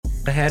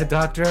The head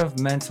doctor of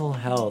mental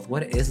health.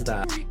 What is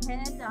that?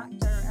 Head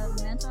doctor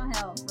of mental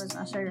health was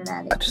my sugar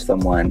daddy. Watch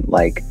someone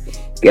like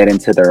get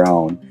into their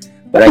own.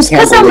 But It's I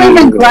can't because I live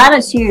in believe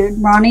gratitude,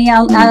 Ronnie.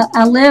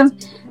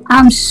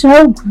 I'm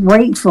so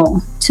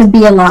grateful to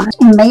be alive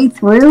and made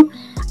through.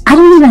 I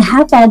don't even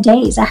have bad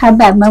days. I have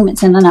bad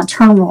moments and then I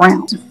turn them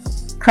around.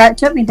 Crack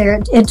took me there.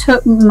 It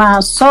took my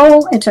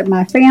soul. It took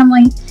my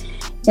family.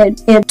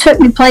 It took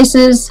me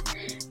places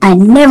I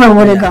never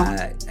would have gone.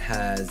 That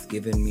has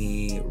given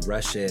me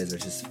rushes or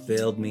just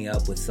filled me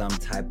up with some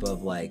type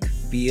of like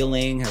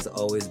feeling has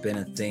always been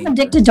a thing. I'm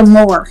addicted to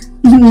more,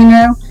 you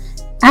know.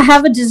 I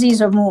have a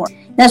disease of more.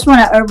 That's when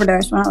I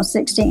overdosed when I was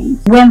 16.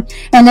 And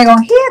they're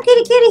going, here,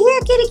 kitty, kitty,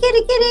 here, kitty,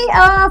 kitty, kitty.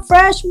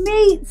 Fresh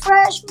meat.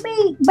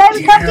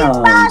 Baby, come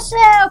get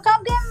myself.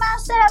 Come get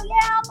myself.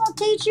 Yeah, I'm going to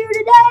teach you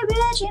today,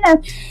 bitch. You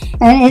know,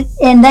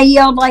 and they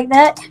yelled like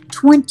that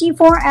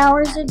 24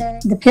 hours a day.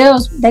 The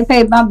pills, they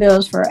paid my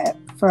bills for a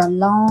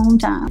long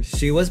time.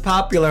 She was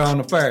popular on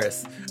the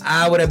first.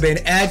 I would have been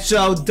at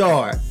your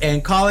door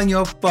and calling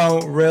your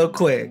phone real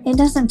quick. It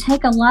doesn't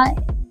take a lot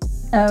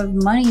of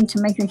money to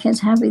make your kids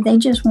happy. They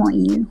just want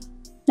you.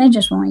 They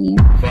just want you.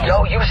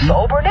 Yo, you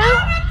sober now?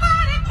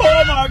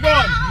 Oh my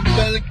God! You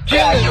better kill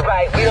That's it.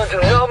 right. We don't do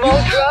no more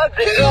drugs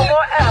and no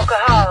more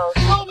alcohol.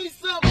 Show me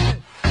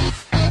something.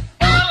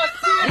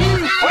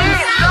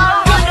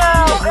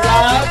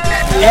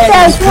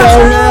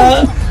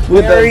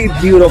 with a very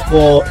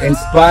beautiful,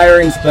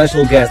 inspiring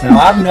special guest. Now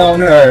I've known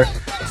her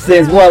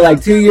since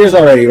like 2 years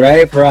already,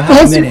 right? For a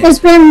hot minute. It's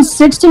been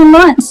 16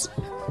 months.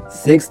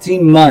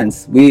 16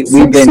 months. We've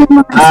been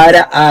eye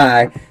to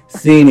eye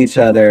seeing each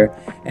other,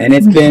 and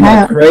it's been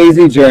a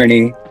crazy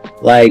journey,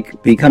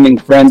 like becoming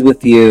friends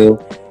with you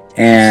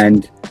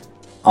and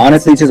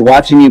honestly just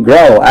watching you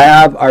grow. I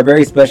have our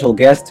very special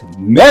guest,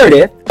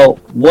 Meredith. So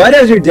what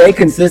has your day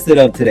consisted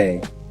of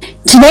today?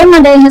 Today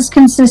my day has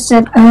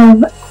consisted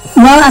of,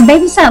 I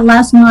babysat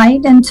last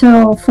night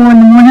until 4 in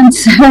the morning,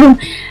 so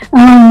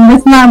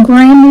with my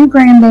brand new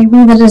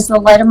grandbaby that is the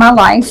light of my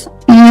life.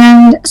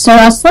 And so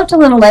I slept a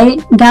little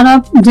late, got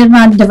up, did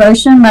my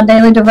devotion, my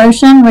daily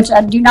devotion, which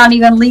I do not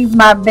even leave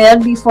my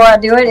bed before I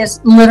do it. It's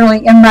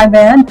literally in my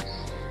bed.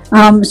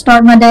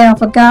 Start my day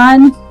off with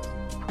God,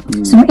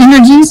 some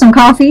energy, some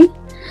coffee,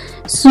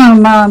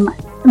 some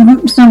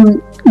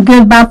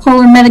good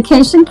bipolar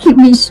medication, keep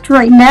me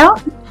straightened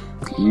out.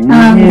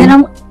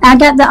 Then I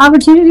got the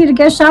opportunity to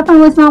go shopping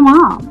with my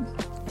mom.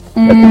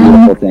 And that's a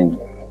beautiful thing.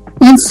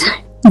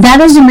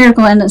 That is a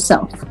miracle in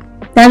itself.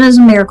 That is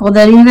a miracle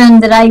that I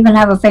even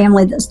have a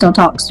family that still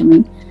talks to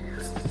me.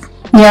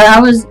 Yeah, I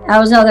was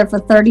out there for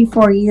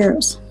 34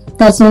 years.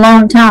 That's a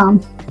long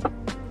time.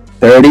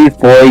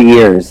 34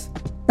 years.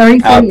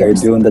 34 out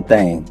years. There doing the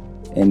thing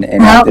in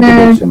active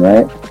addiction,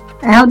 right?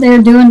 Out there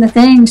doing the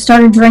thing.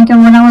 Started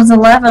drinking when I was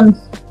 11,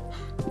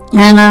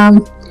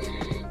 and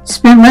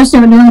spent most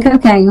of it doing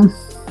cocaine.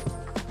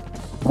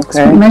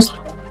 Okay.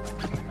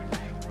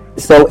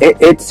 So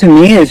it to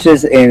me it's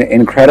just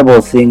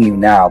incredible seeing you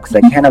now, because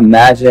I can't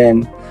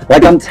imagine.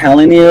 Like I'm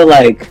telling you,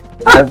 like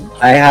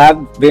I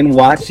have been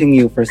watching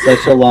you for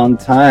such a long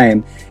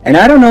time, and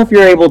I don't know if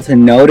you're able to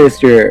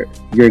notice your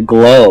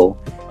glow.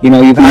 You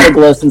know, you've had a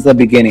glow since the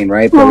beginning,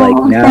 right? But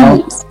like now,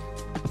 Thanks.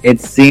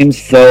 it seems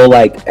so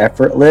like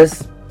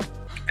effortless,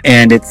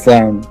 and it's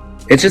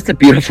just a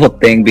beautiful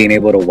thing being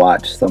able to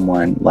watch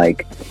someone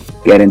like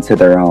get into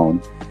their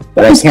own.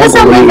 But It's because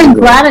I live in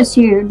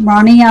gratitude,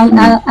 Ronnie.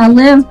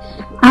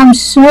 I'm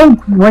so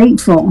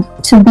grateful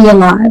to be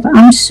alive.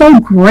 I'm so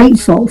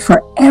grateful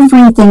for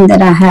everything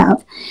that I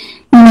have.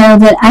 You know,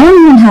 that I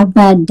don't even have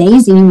bad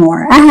days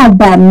anymore. I have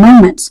bad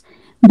moments.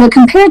 But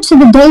compared to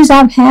the days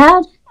I've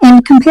had,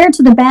 and compared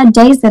to the bad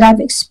days that I've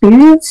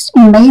experienced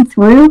and made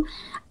through,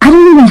 I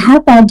don't even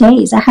have bad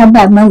days. I have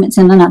bad moments,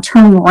 and then I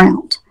turn them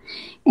around.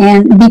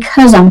 And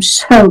because I'm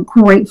so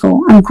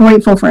grateful, I'm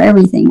grateful for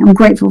everything. I'm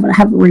grateful to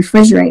have a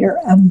refrigerator,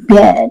 a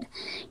bed.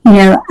 You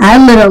know, I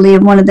literally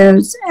am one of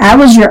those, I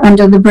was your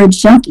under the bridge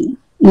junkie.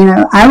 You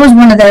know, I was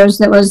one of those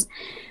that was,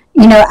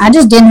 you know, I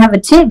just didn't have a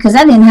tent because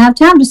I didn't have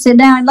time to sit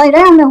down and lay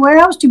down nowhere.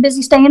 I was too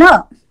busy staying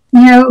up,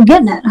 you know,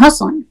 getting it,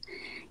 hustling.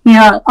 You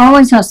know,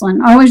 always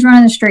hustling, always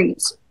running the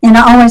streets. And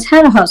I always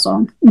had a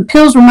hustle. And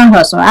pills were my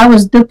hustle. I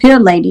was the pill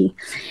lady.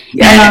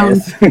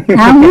 Yes.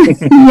 I would.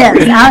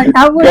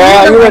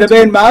 Girl, you would have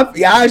been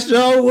I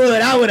sure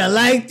would. I would have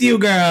liked you,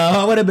 girl.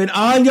 I would have been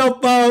on your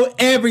phone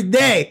every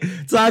day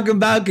talking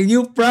about, can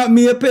you front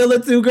me a pill or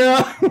two,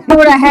 girl? I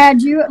would have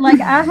had you. Like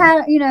I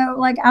had, you know,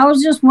 like I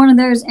was just one of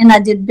those, and I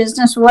did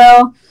business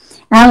well.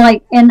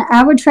 And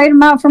I would trade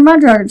them out for my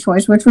drug of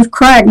choice, which was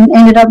crack, and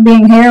ended up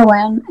being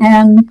heroin.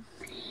 And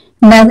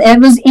it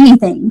was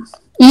anything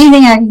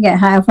I could get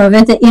high of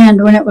at the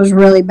end when it was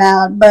really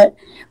bad. But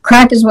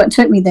crack is what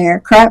took me there.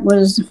 Crack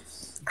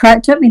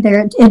took me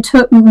there. It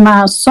took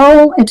my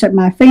soul. It took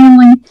my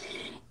family.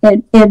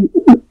 It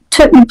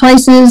took me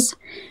places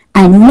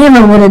I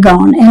never would have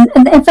gone.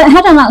 And if I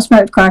had not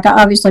smoked crack,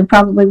 I obviously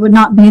probably would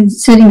not be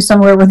sitting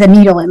somewhere with a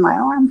needle in my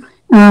arm.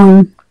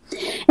 I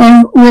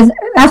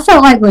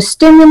felt like with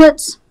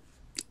stimulants,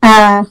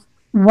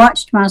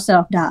 watched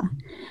myself die.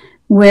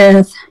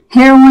 With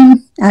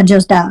heroin, I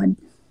just died.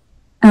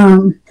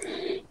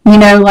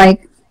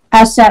 Like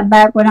I sat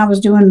back when I was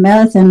doing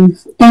meth, and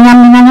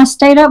I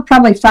stayed up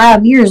probably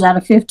 5 years out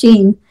of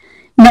 15.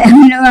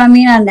 You know what I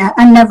mean?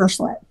 I never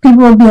slept.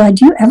 People would be like,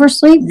 "Do you ever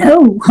sleep?"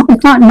 No,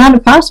 it's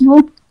not possible.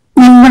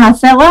 And when I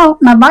fell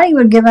out, my body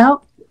would give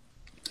out.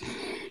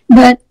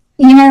 But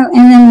and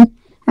then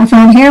I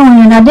found heroin,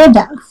 and I did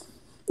die.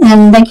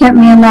 And they kept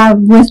me alive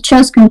with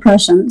chest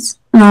compressions.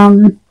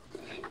 And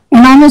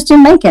I almost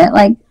didn't make it.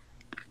 Like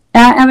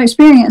I've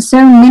experienced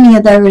so many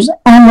of those.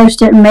 I almost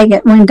didn't make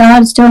it when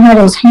God still had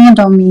His hand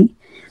on me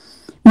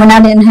when I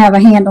didn't have a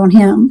hand on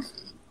Him.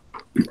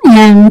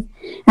 And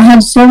I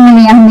had so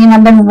many.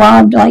 I've been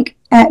robbed like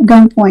at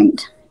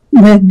gunpoint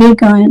with big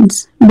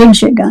guns, big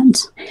shit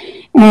guns,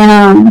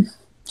 and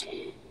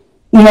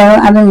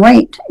I've been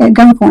raped at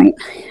gunpoint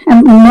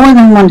more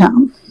than one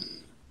time.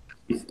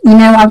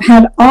 I've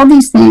had all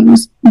these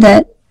things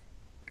that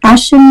I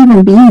shouldn't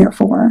even be here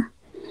for,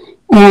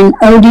 and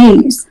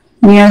ODs.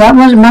 That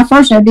wasn't my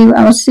first OD.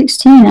 I was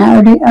 16. I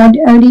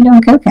OD'd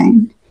on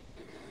cocaine.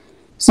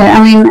 So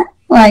and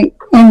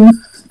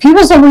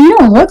people said, "Well, you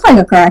don't look like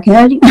a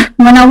crackhead."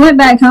 When I went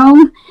back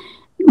home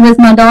with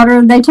my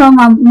daughter, they told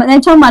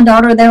my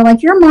daughter, they were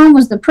like, "Your mom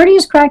was the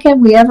prettiest crackhead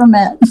we ever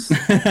met."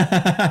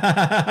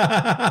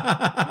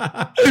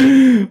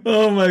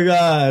 Oh my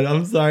God!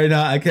 I'm sorry.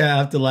 Now I can't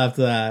have to laugh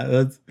to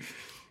that.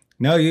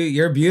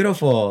 You're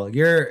beautiful.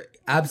 You're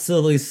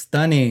absolutely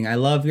stunning. I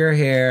love your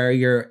hair.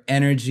 Your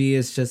energy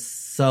is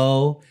just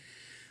so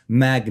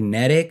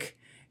magnetic.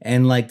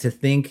 And like to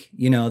think,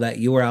 that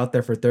you were out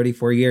there for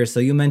 34 years. So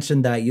you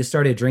mentioned that you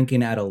started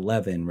drinking at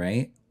 11,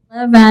 right?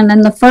 11.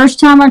 And the first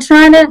time I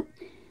tried it,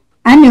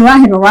 I knew I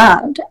had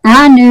arrived.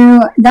 I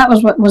knew that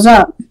was what was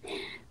up.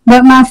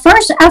 But I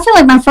feel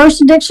like my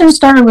first addiction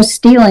started with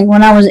stealing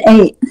when I was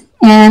 8.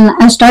 And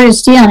I started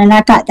stealing, and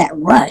I got that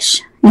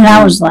rush. And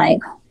I was like,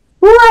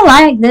 "Ooh, I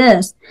like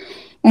this."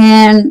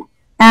 And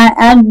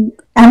and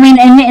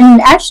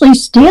actually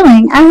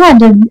stealing, I had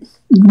to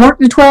work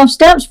the 12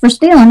 steps for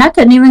stealing. I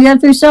couldn't even go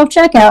through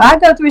self-checkout. I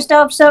go through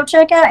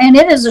self-checkout, and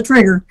it is a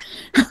trigger.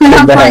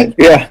 I'm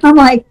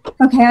like,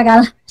 okay, I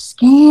gotta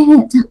scan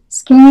it.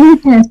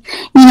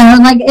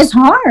 It's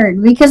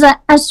hard because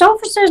I stole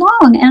for so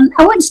long, and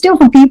I wouldn't steal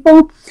from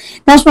people.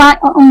 That's why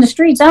on the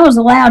streets I was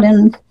allowed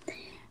in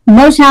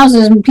most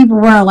houses, and people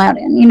weren't allowed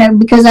in,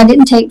 because I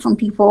didn't take from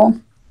people.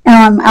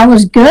 I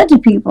was good to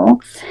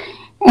people,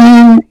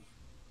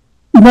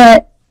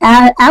 but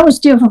I would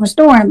steal from a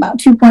store in about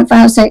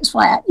 2.56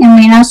 flat.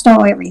 I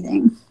stole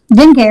everything.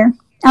 Didn't care.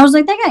 I was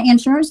like, they got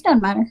insurance.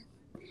 Doesn't matter.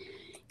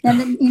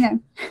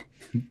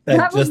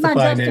 That's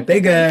justifying it.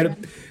 They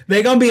good.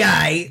 They gonna be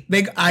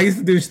aight. I used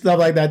to do stuff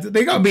like that.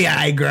 They gonna be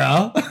aight,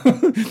 girl.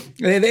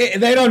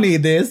 they don't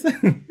need this.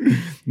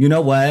 You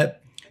know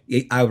what?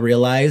 I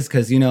realized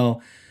because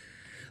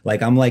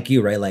like I'm like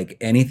you, right? Like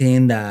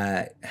anything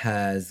that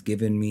has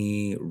given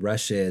me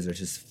rushes or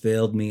just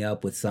filled me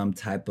up with some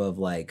type of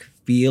like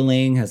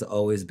feeling has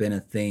always been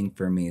a thing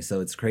for me. So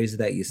it's crazy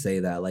that you say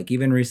that. Like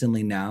even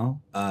recently now,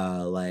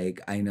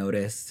 like I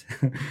noticed,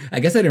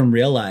 I guess I didn't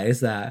realize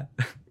that.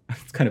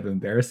 It's kind of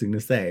embarrassing to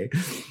say,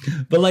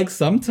 but like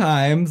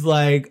sometimes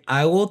like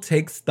I will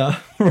take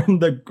stuff from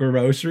the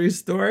grocery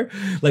store.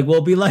 Like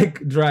we'll be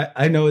like dry.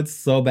 I know it's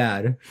so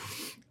bad.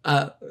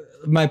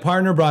 My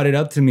partner brought it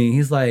up to me.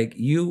 He's like,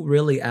 "You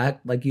really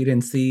act like you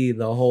didn't see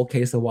the whole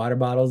case of water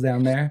bottles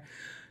down there."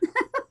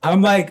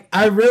 I'm like,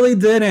 I really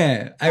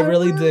didn't. I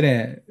really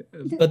didn't.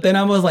 But then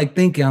I was like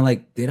thinking, I'm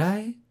like, did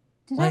I?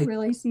 Did I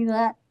really see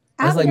that?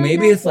 I was like,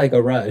 maybe it's like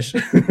a rush.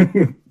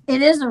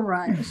 It is a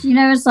rush.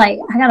 It's like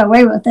I got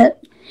away with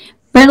it.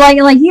 But like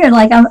you,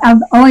 like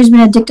I've always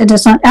been addicted to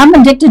something. I'm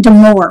addicted to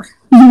more.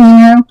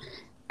 I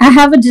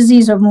have a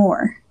disease of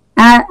more.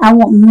 I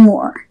want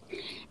more.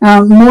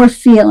 More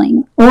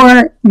feeling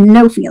or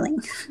no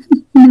feeling,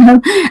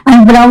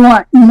 but I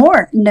want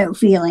more no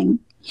feeling.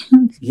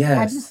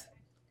 Yes,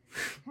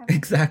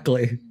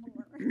 exactly.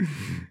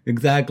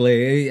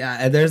 Exactly.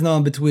 There's no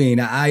in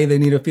between. I either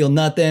need to feel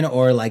nothing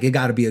or like it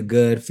got to be a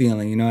good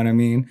feeling. You know what I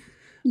mean?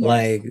 Yes.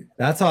 Like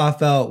that's how I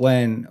felt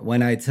when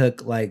I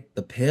took like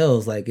the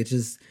pills. Like it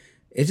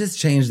just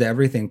changed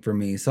everything for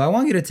me. So I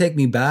want you to take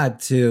me back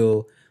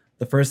to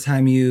the first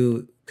time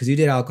because you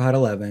did alcohol at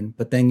 11,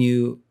 but then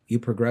you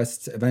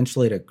progressed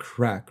eventually to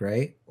crack,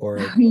 right? Or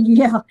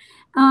yeah.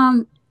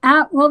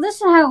 This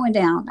is how it went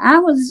down. I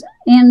was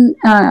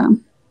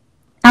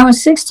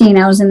 16.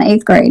 I was in the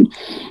 8th grade.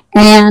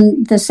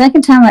 And the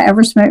second time I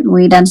ever smoked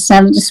weed, I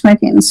decided to smoke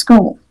it in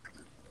school.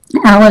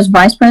 I was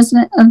vice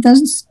president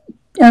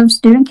of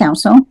student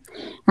council.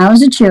 I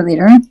was a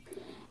cheerleader.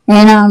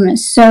 And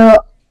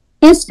so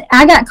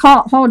I got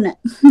caught holding it.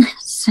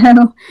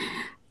 So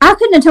I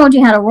couldn't have told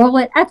you how to roll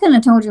it. I couldn't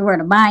have told you where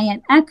to buy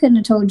it. I couldn't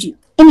have told you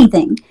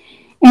anything.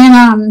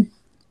 And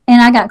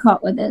I got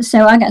caught with it.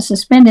 So I got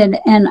suspended,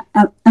 and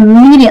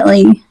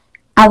immediately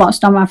I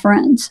lost all my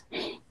friends.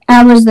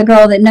 I was the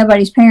girl that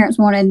nobody's parents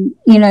wanted,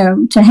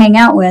 to hang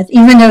out with,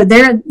 even though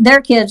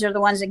their kids are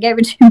the ones that gave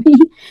it to me,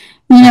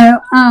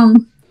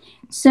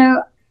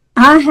 So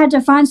I had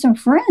to find some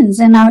friends,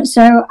 and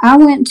so I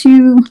went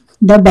to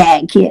the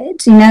bad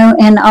kids,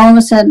 and all of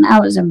a sudden I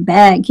was a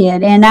bad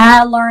kid, and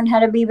I learned how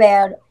to be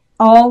bad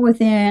all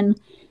within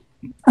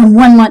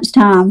 1 month's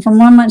time. From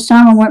 1 month's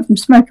time, I went from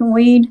smoking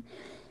weed.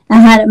 I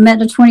had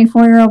met a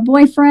 24-year-old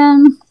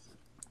boyfriend.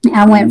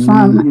 I went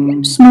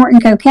from snorting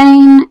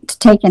cocaine to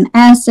taking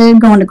acid,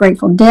 going to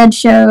Grateful Dead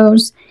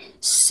shows,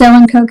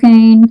 selling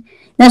cocaine.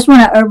 That's when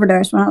I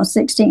overdosed when I was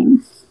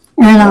 16.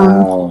 And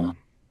Wow.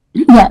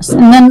 yes,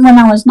 and then when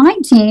I was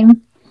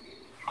 19,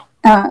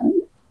 I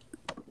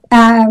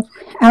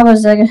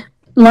was a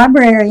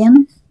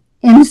librarian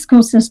in the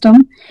school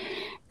system.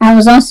 I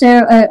was also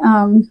a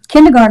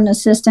kindergarten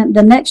assistant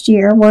the next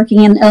year,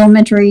 working in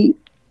elementary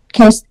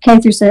K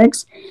through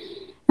 6.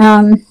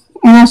 And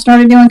I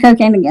started doing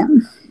cocaine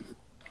again.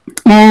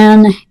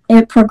 And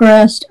it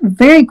progressed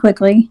very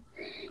quickly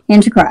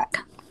into crack.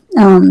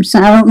 So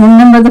I don't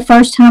remember the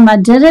first time I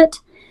did it.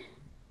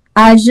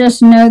 I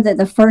just know that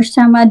the first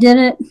time I did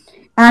it,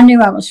 I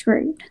knew I was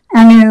screwed.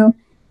 I knew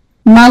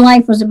my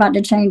life was about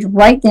to change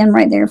right then,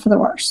 right there for the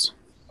worse.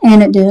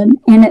 And it did.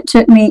 And it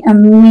took me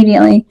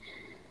immediately.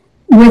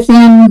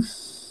 Within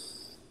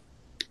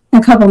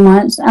a couple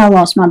months, I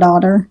lost my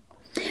daughter.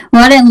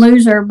 Well, I didn't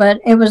lose her,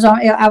 but I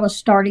was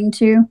starting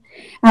to.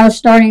 I was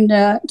starting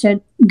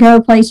to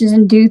go places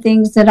and do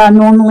things that I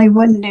normally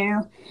wouldn't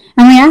do.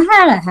 I mean, I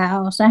had a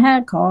house, I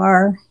had a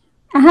car,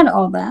 I had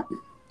all that.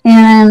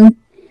 And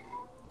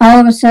all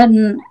of a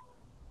sudden,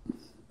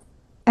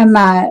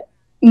 my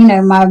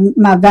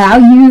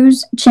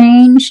values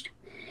changed.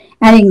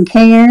 I didn't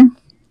care.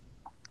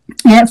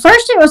 And at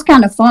first it was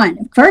kind of fun.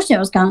 At first it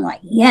was kind of like,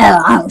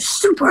 yeah, I was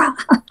super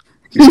high.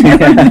 Yep.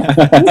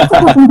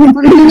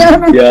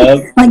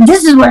 Like,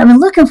 this is what I've been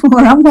looking for.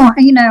 I want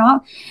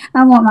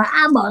my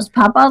eyeballs to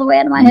pop all the way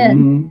out of my head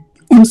and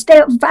stay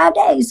up for 5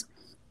 days.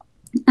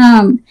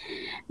 But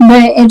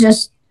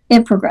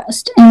it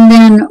progressed. And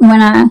then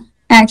when I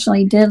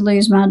actually did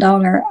lose my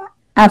daughter,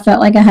 I felt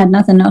like I had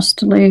nothing else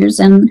to lose,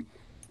 and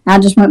I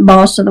just went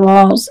balls to the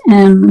walls.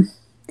 And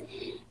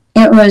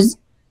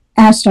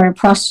I started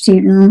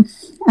prostituting.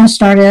 I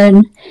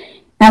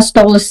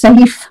stole a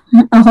safe,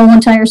 a whole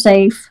entire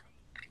safe.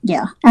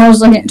 Yeah, I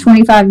was looking at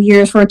 25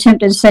 years for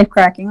attempted safe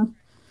cracking.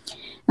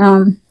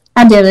 I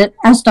did it.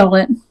 I stole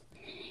it.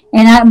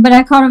 But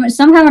I caught him.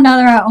 Somehow or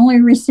another, I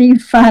only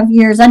received 5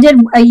 years. I did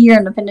a year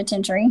in the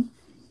penitentiary.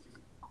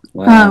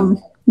 Wow.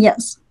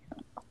 Yes.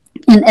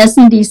 In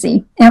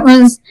SCDC. It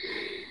was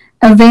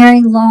a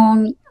very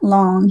long,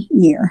 long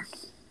year.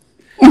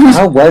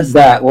 How was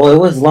that? Well, it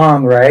was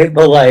long, right?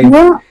 But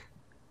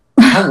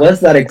how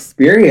was that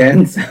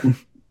experience?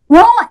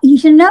 Well,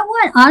 you know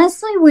what?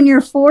 Honestly, when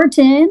you're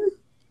 4'10",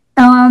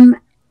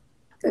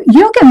 you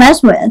don't get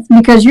messed with,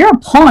 because you're a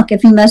punk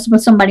if you mess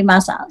with somebody my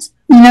size.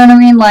 You know what I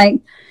mean?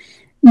 Like,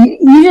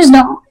 you just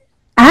don't.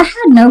 I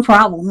had no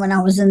problem when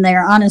I was in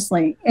there,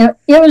 honestly. It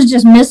was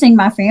just missing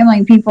my family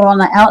and people on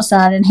the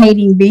outside and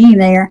hating being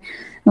there.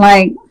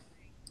 Like,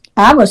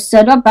 I was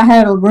set up. I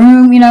had a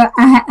room.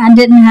 I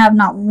didn't have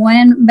not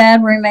one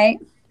bad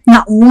roommate.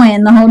 Not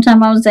one the whole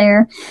time I was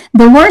there.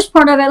 The worst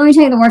part of it, let me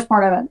tell you the worst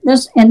part of it.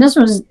 This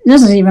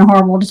is even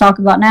horrible to talk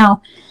about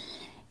now,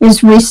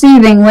 is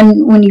receiving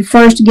when you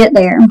first get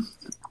there.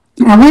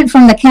 I went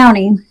from the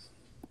county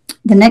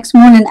the next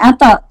morning. I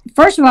thought,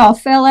 first of all, I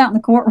fell out in the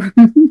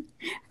courtroom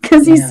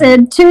because he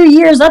said 2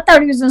 years. I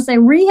thought he was going to say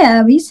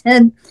rehab. He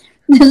said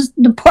this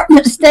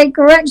Department of State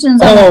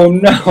Corrections. Oh,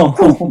 no.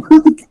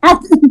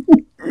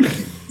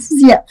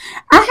 Yeah.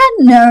 I had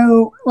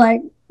no,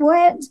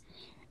 what?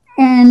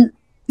 And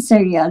so,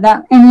 yeah,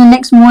 and the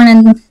next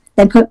morning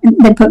they put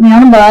me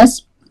on a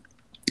bus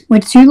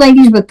with 2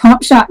 ladies with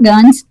pump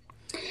shotguns.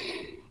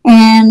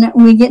 And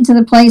we get to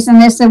the place,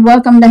 and they said,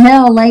 "Welcome to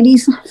hell,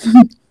 ladies."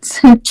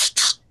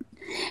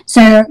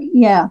 So,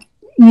 yeah,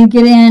 you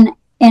get in,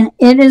 and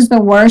it is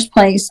the worst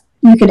place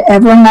you could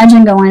ever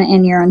imagine going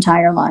in your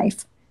entire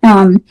life.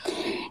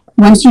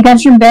 Once you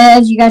got your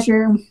beds, you got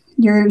your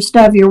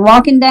stuff, you're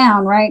walking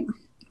down, right,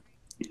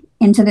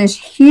 into this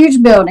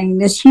huge building,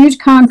 this huge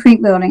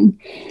concrete building,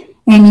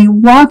 and you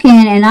walk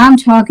in, and I'm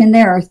talking,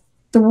 there are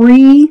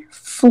 3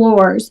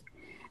 floors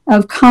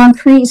of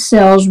concrete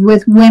cells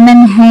with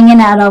women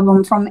hanging out of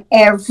them from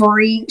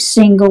every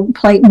single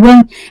place. And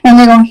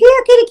they're going,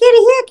 "Here, kitty, kitty,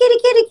 here, kitty,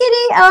 kitty,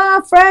 kitty.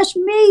 Fresh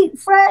meat.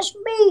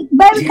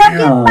 Baby, come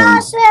get my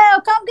cell.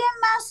 Come get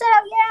my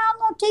cell. Yeah, I'm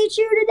going to teach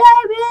you today,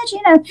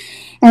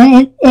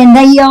 bitch." And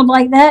they yelled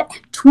like that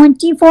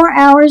 24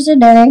 hours a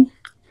day.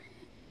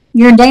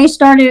 Your day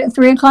started at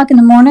 3 o'clock in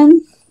the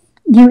morning.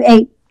 You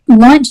ate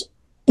lunch.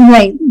 You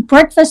ate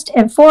breakfast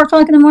at 4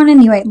 o'clock in the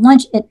morning. You ate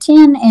lunch at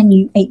 10, and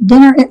you ate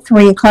dinner at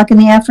 3 o'clock in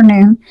the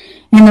afternoon.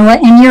 And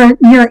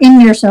you're in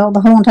your cell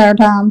the whole entire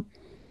time.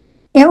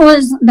 It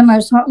was the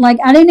most,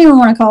 I didn't even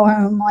want to call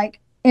home.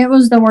 It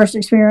was the worst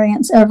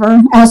experience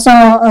ever. I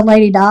saw a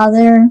lady die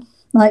there.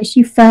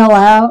 She fell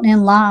out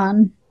in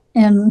line,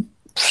 and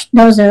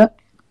That was it.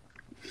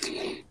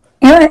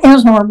 It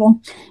was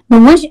horrible.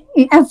 But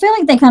I feel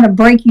like they kind of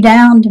break you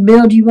down to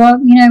build you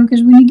up,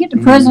 because when you get to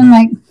prison,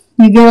 like,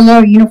 you get a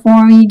little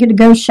uniform, you get to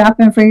go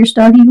shopping for your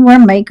stuff, you can wear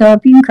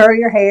makeup, you can curl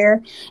your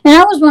hair. And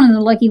I was one of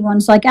the lucky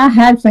ones. Like, I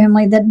had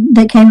family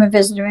that came and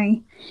visited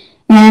me.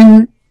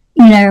 And,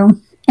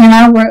 and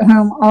I wrote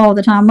home all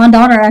the time. My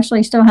daughter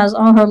actually still has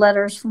all her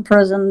letters from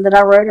prison that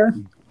I wrote her.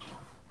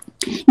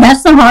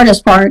 That's the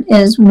hardest part,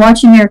 is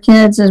watching your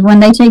kids, is when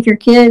they take your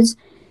kids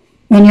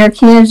and your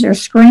kids are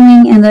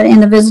screaming in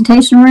the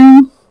visitation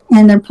room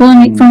and they're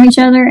pulling it from each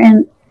other,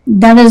 and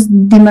that is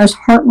the most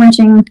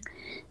heart-wrenching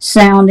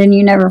sound, and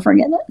you never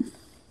forget it.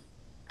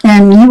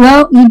 And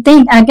you'd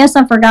think, I guess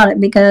I forgot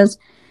it because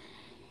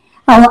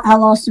I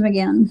lost him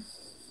again.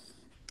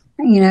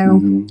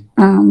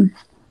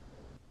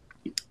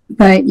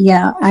 But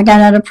yeah, I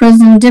got out of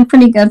prison, did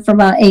pretty good for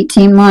about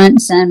 18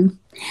 months, and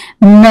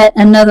met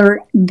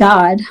another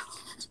God,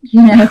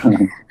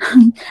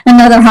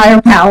 another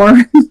higher power.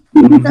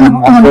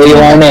 Where you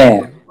on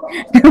there?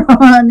 You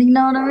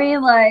know what I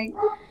mean? Like,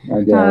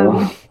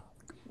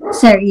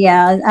 so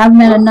yeah, I've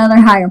met another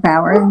higher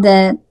power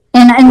that,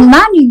 and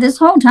mind you, this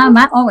whole time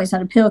I always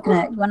had a pill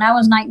connect. When I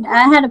was 19,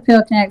 I had a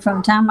pill connect from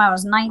the time I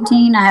was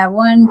 19. I had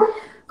one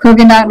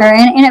cooking doctor,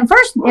 and at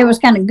first it was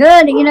kind of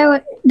good.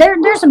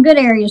 There's some good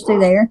areas through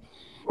there.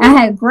 I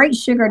had great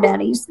sugar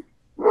daddies,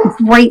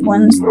 great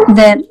ones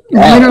that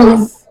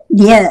literally,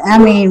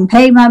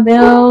 paid my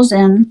bills,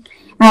 and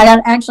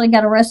I actually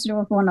got arrested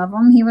with one of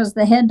them. He was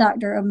the head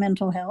doctor of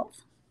mental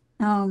health.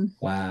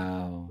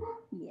 Wow.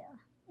 Yeah.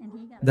 And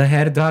he got the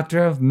head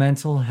doctor of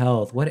mental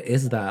health. What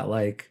is that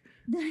like?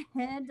 The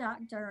head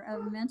doctor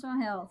of mental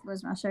health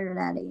was my sugar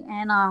daddy,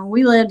 and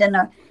we lived in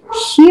a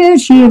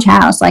huge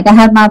house. Like, I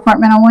had my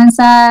apartment on one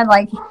side,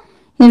 like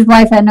his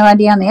wife had no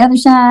idea on the other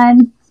side.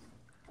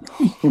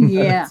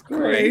 Yeah. That's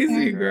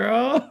crazy,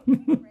 girl.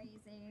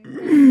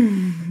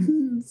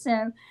 Crazy.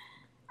 So,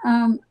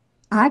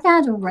 I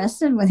got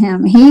arrested with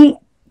him. He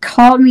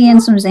called me in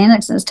some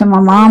Xanaxes to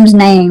my mom's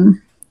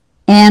name,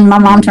 and my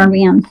mom turned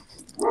me in.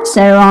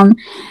 So,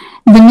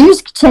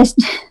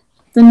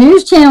 the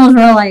news channels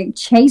were like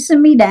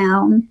chasing me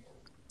down,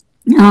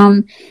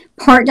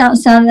 parked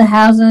outside of the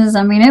houses.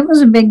 I mean, it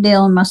was a big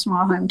deal in my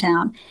small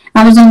hometown.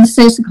 I was on the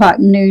 6 o'clock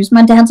news.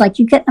 My dad's like,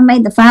 you couldn't have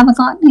made the 5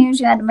 o'clock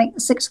news. You had to make the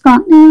 6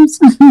 o'clock news.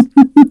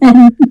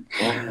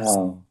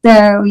 Wow.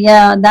 So,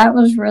 yeah, that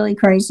was really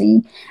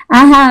crazy.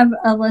 I have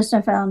a list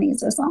of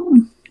felonies this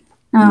long.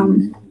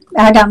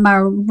 I got my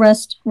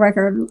arrest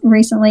record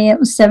recently. It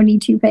was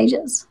 72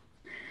 pages.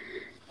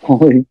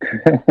 Holy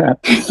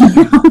crap.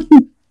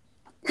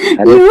 You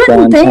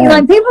wouldn't think,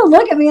 like, people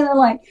look at me and they're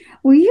like,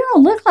 well, you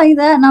don't look like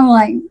that. And I'm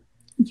like,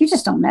 you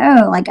just don't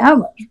know. Like, I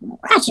was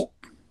ratchet.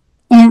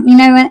 And,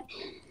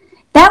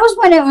 that was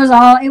when it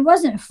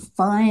wasn't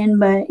fun,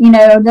 but,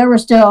 there were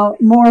still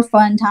more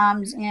fun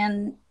times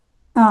in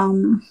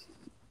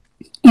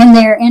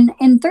there.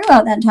 And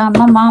throughout that time,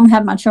 my mom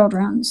had my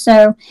children.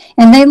 So,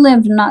 and they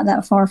lived not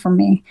that far from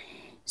me.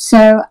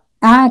 So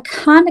I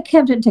kind of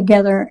kept it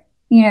together,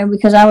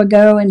 because I would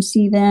go and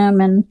see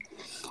them, and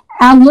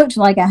I looked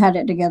like I had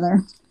it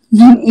together,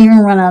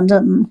 even when I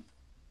didn't.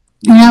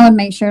 And I would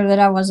make sure that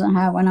I wasn't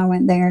high when I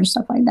went there and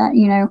stuff like that,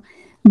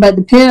 But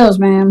the pills,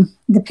 man,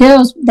 they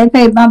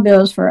paid my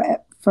bills for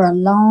a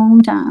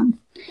long time.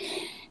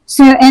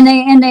 So, and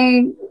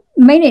they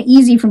made it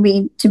easy for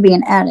me to be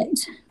an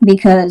addict,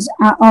 because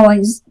I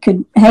always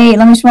could, hey,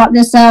 let me swap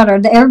this out. Or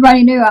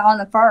everybody knew on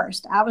the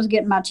first, I was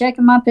getting my check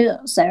and my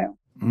pills, so.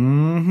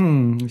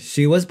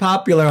 She was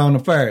popular on the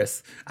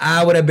first.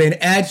 I would have been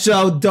at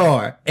your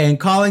door and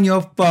calling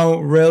your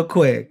phone real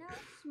quick. I was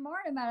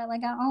smart about it.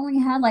 Like, I only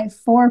had like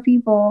 4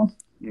 people.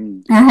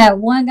 I had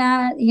one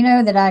guy,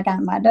 that I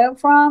got my dope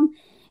from.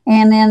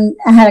 And then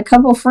I had a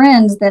couple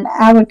friends that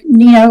I would,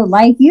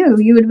 like you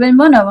would have been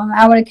one of them.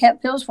 I would have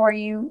kept pills for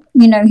you,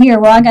 here,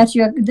 well, I got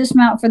you this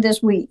amount for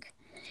this week.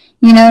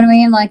 You know what I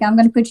mean? Like, I'm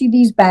going to put you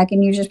these back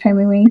and you just pay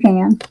me when you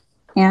can.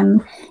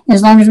 And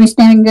as long as we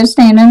stand in good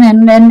standing,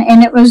 and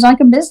it was like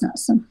a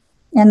business,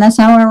 and that's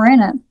how I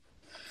ran it.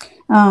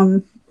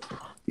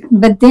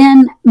 But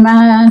then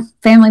my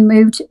family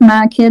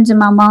my kids and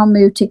my mom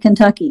moved to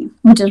Kentucky,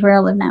 which is where I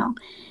live now.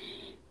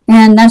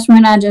 And that's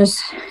when I was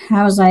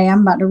like,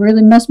 I'm about to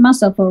really mess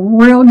myself up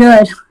real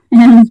good.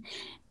 And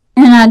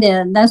I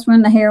did. That's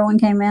when the heroin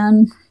came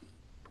in.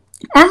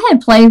 I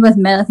had played with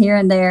meth here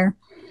and there.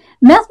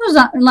 Meth was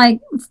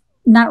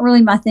not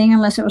really my thing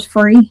unless it was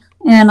free.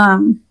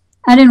 And,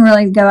 I didn't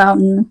really go out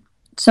and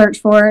search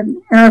for it,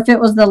 or if it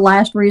was the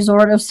last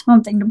resort of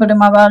something to put in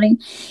my body,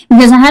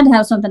 because I had to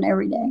have something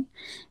every day.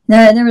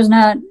 There was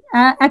not,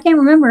 I can't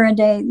remember a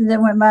day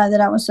that went by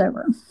that I was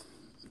sober.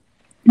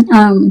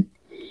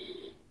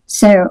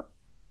 So,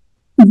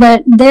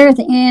 but there at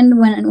the end,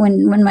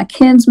 when my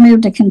kids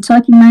moved to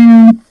Kentucky,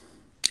 man,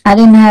 I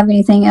didn't have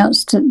anything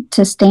else to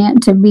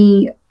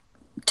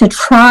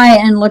try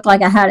and look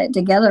like I had it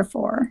together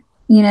for,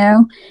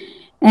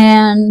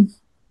 and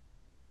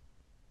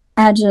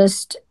I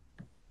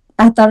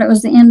I thought it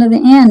was the end of the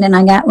end, and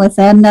I got with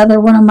another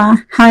one of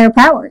my higher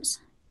powers,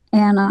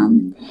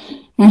 and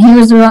he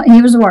was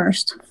the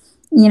worst.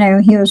 You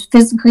know, he was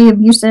physically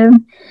abusive.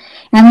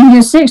 I mean, he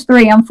was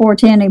 6'3", I'm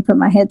 4'10". He put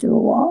my head through a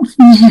wall,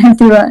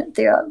 through a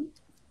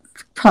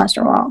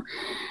plaster wall.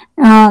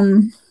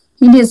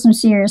 He did some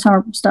serious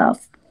horrible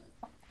stuff,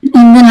 and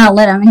then I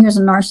let him. He was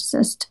a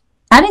narcissist.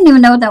 I didn't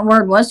even know what that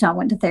word was till I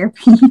went to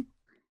therapy.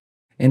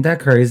 Ain't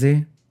that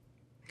crazy?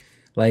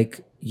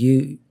 Like,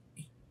 you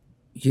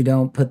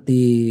don't put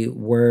the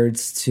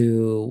words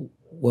to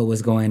what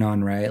was going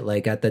on, right?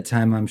 Like, at the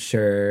time, I'm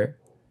sure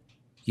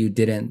you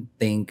didn't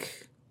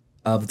think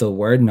of the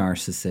word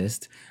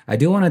narcissist. I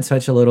do want to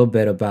touch a little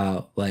bit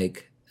about,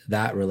 like,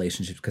 that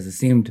relationship, because it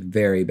seemed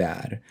very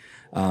bad.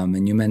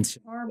 And you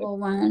mentioned... Horrible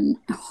one.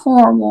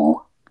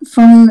 Horrible.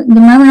 From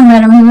the moment I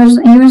met him, he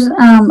was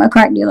a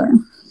crack dealer.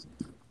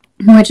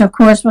 Which, of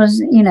course, was,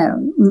 you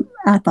know,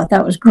 I thought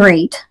that was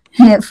great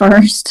at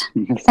first.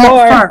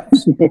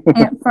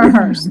 At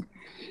first.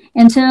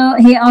 Until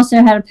he also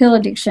had a pill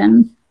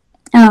addiction.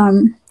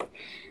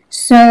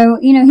 So,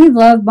 you know, he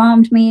love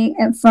bombed me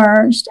at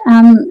first.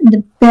 I'm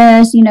the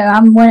best, you know,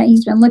 I'm what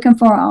he's been looking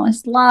for all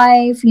his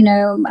life. You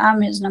know,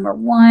 I'm his number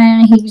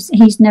one.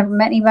 He's never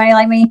met anybody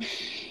like me.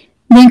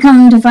 Then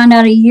coming to find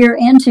out a year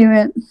into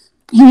it,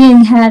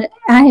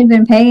 I had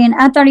been paying.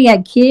 I thought he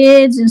had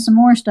kids and some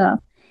more stuff.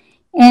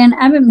 And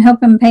I've been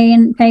helping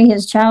pay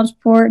his child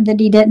support that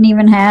he didn't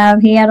even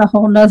have. He had a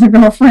whole other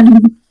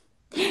girlfriend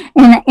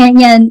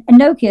and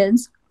no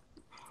kids.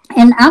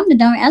 And I'm the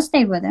dummy. I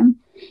stayed with him,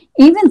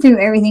 even through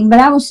everything.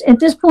 But at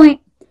this point,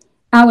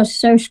 I was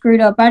so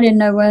screwed up. I didn't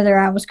know whether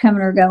I was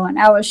coming or going.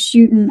 I was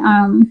shooting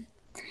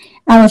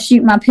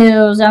my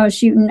pills. I was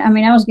getting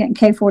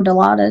K4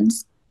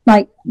 Dilaudids,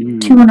 like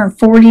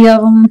 240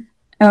 of them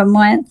a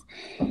month.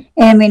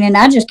 And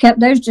I just kept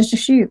those just to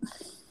shoot.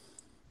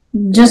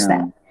 Just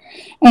that.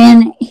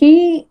 And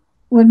he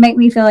would make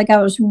me feel like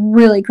I was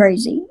really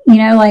crazy, you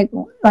know, like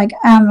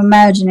I'm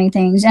imagining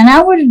things. And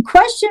I would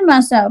question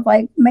myself,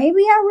 like,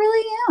 maybe I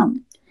really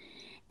am.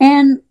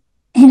 And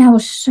I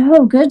was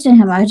so good to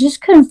him. I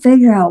just couldn't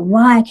figure out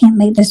why I can't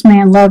make this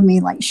man love me.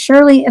 Like,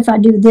 surely if I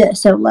do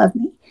this, he'll love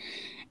me.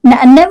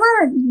 Now, it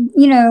never,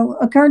 you know,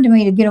 occurred to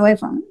me to get away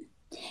from him.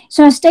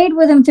 So I stayed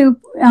with him through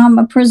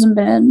a prison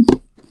bed.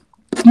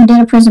 He did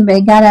a prison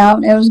bed, got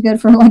out. It was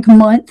good for like a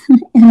month,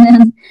 and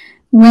then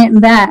went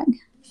back.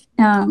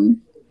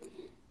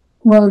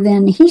 Well,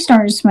 then he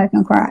started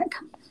smoking crack,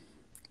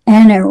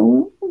 and it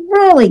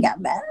really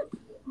got bad.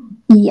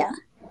 Yeah,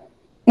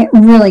 it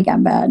really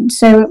got bad.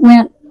 So it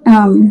went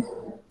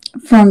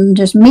from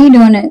just me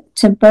doing it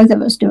to both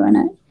of us doing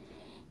it,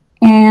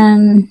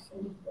 and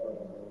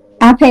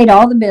I paid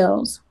all the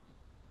bills.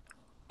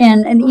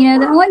 And you know,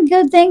 the only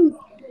good thing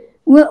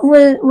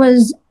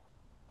was,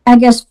 I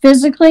guess,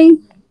 physically,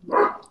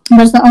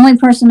 was the only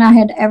person I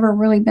had ever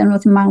really been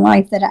with in my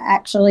life that I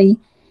actually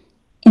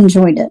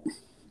enjoyed it,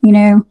 you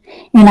know,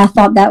 and I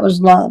thought that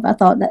was love. I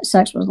thought that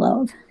sex was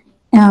love.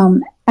 I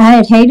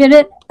had hated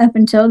it up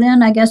until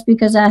then, I guess,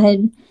 because I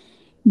had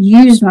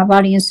used my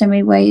body in so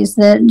many ways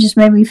that just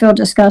made me feel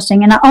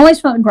disgusting, and I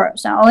always felt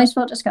gross. I always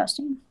felt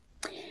disgusting.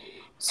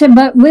 So,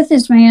 but with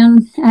this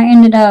man, I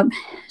ended up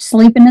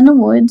sleeping in the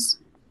woods,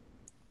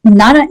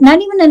 not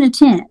even in a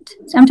tent.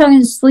 I'm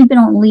talking sleeping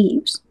on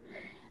leaves.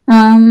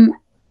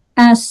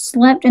 I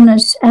stayed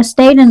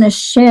in the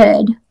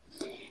shed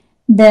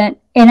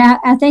and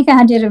I think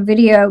I did a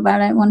video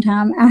about it one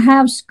time. I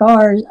have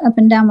scars up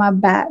and down my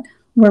back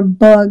where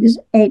bugs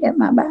ate at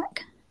my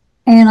back.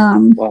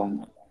 And,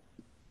 Wow.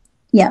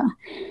 Yeah,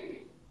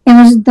 it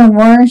was the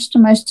worst,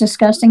 most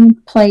disgusting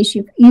place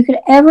you could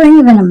ever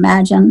even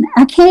imagine.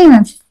 I can't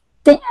even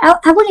think, I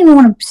wouldn't even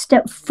want to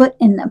step foot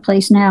in that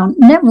place now,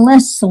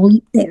 nevertheless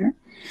sleep there.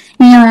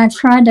 You know,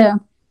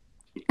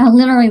 I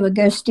literally would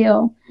go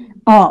steal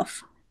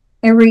off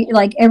every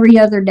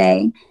other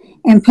day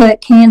and put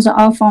cans of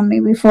off on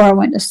me before I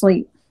went to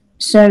sleep,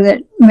 so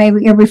that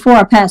or before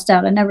I passed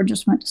out. I never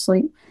just went to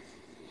sleep.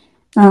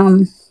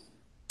 Or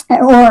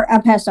I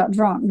passed out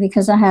drunk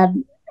because I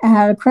had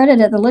a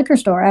credit at the liquor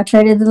store. I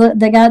traded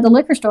the guy at the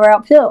liquor store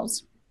out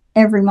pills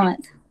every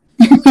month.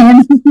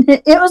 And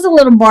it was a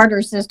little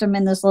barter system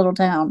in this little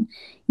town,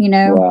 you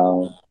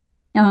know.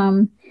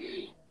 Wow.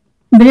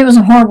 But it was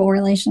a horrible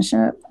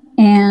relationship.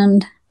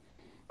 And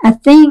I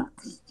think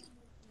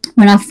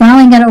when I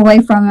finally got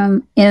away from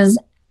him is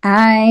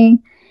I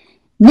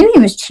knew he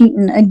was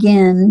cheating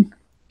again.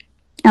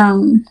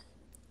 And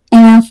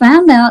I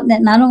found out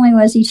that not only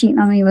was he cheating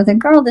on me with a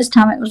girl, this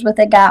time it was with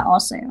a guy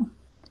also.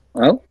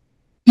 Well.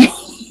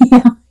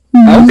 Yeah.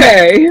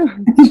 Okay.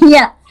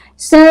 Yeah.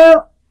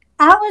 So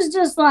I was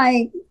just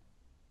like,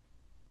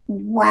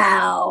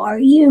 wow, are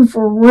you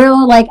for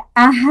real? Like,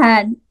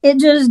 that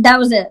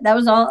was it. That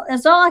was all.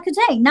 That's all I could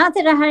take. Not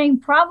that I had any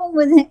problem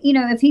with it, you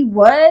know, if he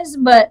was,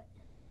 but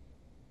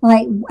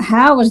like,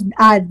 how was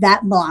I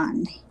that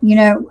blind? You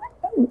know,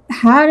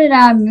 how did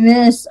I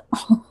miss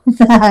all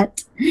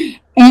that?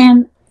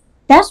 And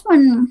that's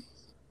when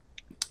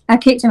I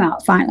kicked him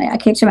out. Finally, I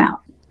kicked him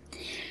out.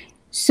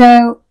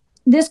 So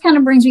this kind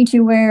of brings me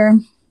to where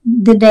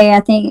the day I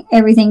think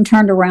everything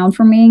turned around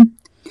for me.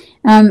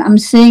 I'm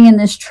sitting in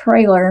this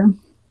trailer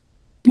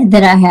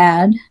that I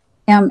had.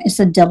 It's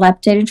a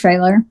dilapidated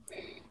trailer.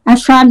 I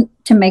tried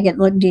to make it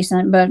look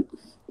decent, but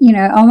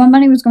all my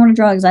money was going to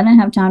drugs. I didn't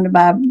have time to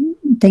buy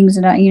things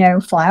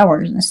that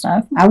flowers and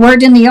stuff. I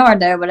worked in the yard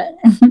though, but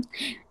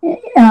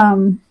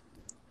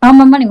all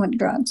my money went to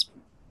drugs.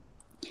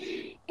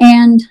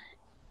 And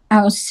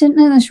I was sitting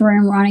in this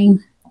room, Ronnie,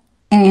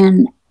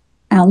 and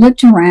I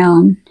looked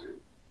around,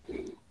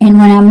 and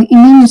when I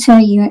mean to tell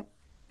you,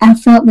 I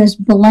felt this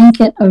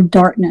blanket of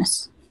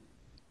darkness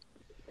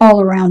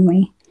all around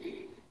me.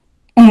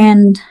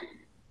 And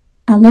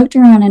I looked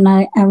around, and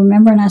I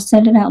remember, and I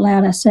said it out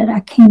loud. I said,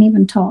 I can't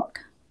even talk.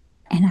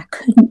 And I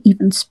couldn't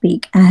even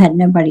speak. I had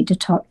nobody to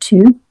talk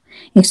to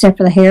except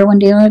for the heroin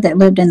dealer that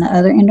lived in the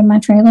other end of my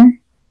trailer.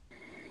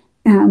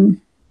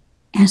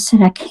 I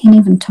said, I can't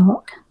even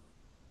talk.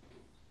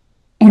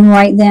 And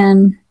right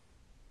then,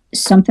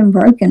 something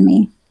broke in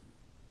me.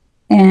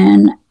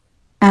 And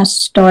I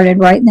started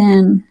right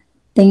then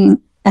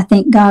thinking, I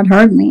think God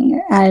heard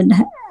me.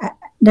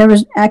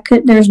 There's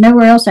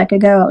nowhere else I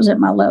could go. I was at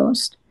my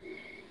lowest.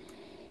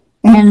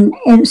 And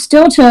it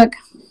still took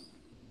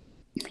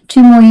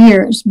 2 more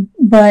years,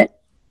 but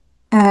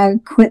I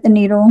quit the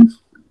needle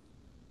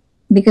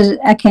because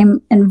I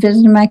came and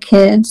visited my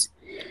kids.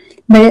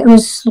 But it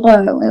was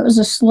slow. It was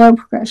a slow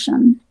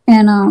progression.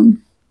 And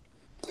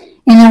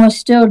I was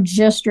still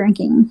just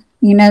drinking.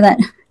 That,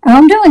 oh,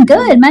 I'm doing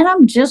good, man.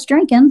 I'm just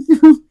drinking,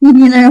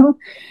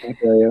 I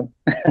feel you.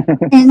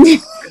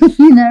 And,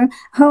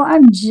 oh,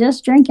 I'm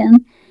just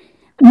drinking.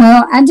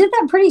 Well, I did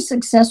that pretty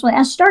successfully.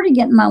 I started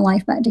getting my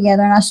life back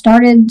together, and I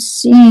started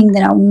seeing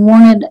that I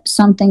wanted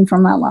something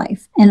from my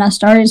life. And I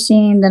started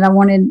seeing that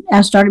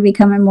I started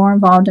becoming more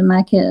involved in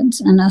my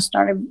kids, and I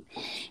started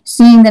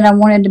seeing that I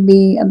wanted to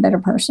be a better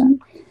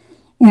person.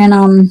 And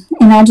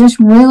I just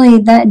really,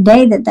 that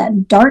day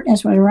that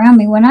darkness was around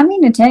me, when I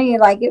mean to tell you,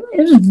 like, it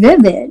was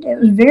vivid. It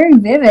was very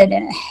vivid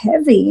and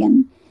heavy,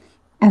 and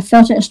I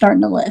felt it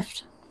starting to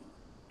lift.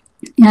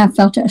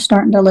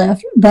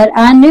 But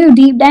I knew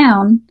deep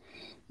down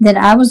that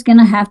I was going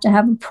to have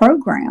a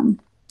program.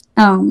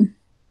 And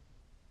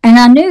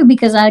I knew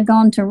because I had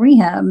gone to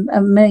rehab a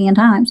million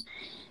times.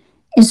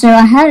 And so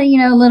I had,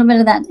 a little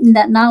bit of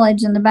that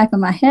knowledge in the back of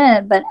my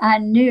head, but I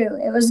knew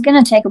it was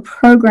going to take a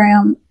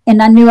program,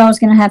 and I knew I was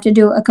going to have to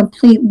do a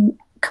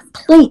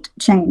complete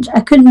change. I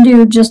couldn't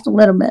do just a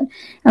little bit.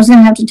 I was going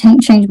to have to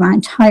change my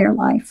entire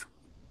life.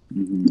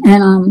 Mm-hmm.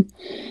 And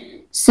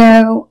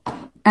so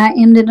I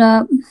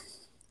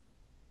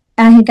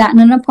had gotten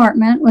an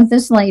apartment with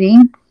this lady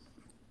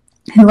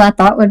who I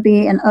thought would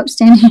be an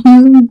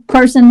upstanding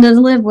person to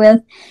live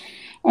with.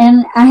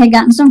 And I had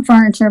gotten some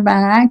furniture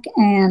back,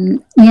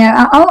 and,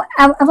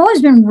 I've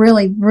always been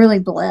really, really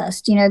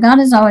blessed. God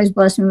has always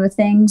blessed me with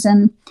things.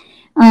 And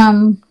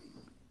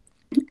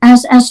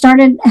I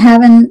started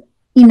having,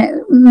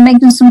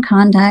 making some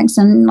contacts,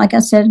 and like I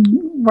said,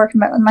 working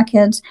back with my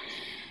kids.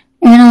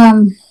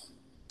 And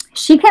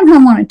she came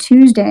home on a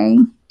Tuesday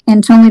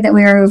and told me that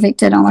we were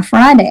evicted on a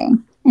Friday.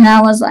 And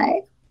I was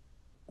like,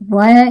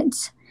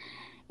 what?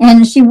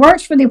 And she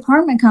works for the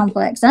apartment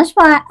complex. That's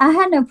why I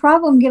had no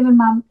problem giving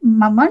my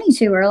money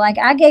to her. Like,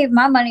 I gave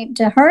my money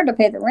to her to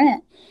pay the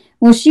rent.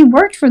 Well, she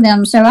worked for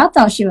them, so I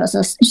thought she was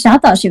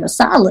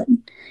solid.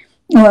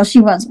 Well, she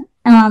wasn't.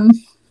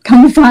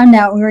 Come to find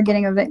out, we were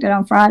getting evicted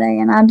on Friday,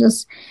 and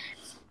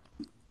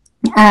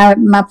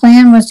my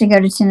plan was to go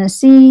to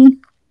Tennessee,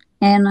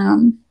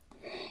 and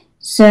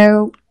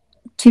so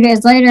 2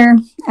 days later,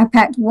 I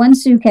packed one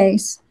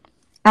suitcase.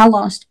 I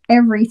lost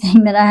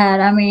everything that I had.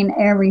 I mean,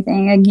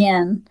 everything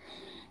again.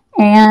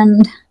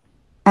 And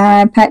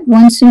I packed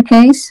one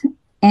suitcase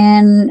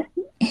and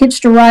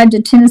hitched a ride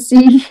to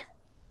Tennessee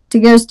to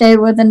go stay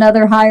with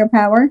another higher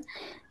power.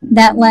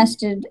 That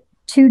lasted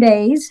 2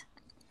 days.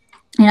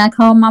 And I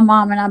called my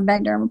mom and I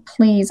begged her,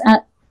 please,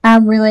 I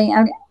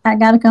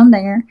got to come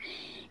there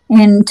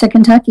and to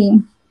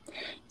Kentucky.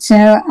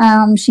 So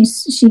she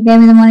gave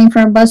me the money for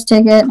a bus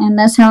ticket, and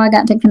that's how I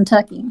got to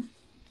Kentucky.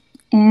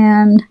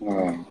 And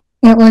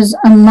it was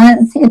a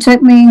month. It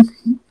took me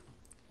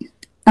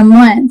a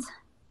month,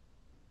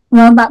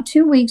 well, about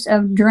 2 weeks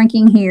of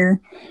drinking here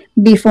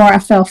before I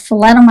fell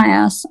flat on my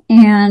ass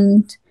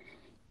and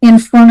in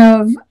front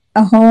of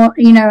a whole,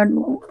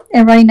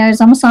 everybody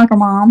knows I'm a soccer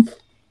mom.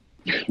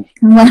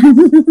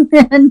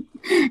 And,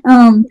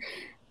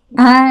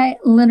 I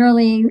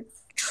literally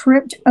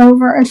tripped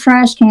over a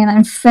trash can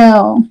and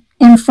fell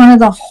in front of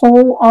the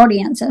whole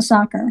audience at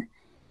soccer,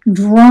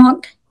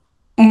 drunk.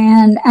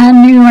 And I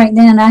knew right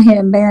then I had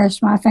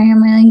embarrassed my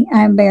family.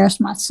 I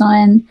embarrassed my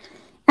son.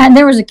 And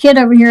there was a kid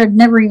over here who had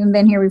never even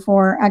been here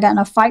before. I got in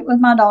a fight with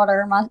my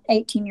daughter, my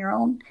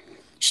 18-year-old.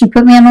 She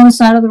put me on the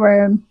side of the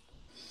road.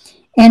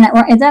 And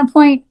at that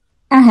point,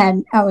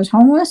 I was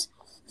homeless.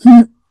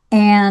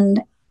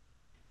 And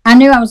I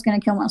knew I was going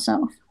to kill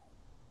myself.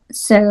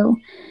 So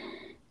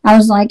I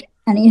was like,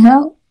 I need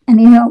help. I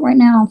need help right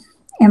now.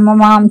 And my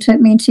mom took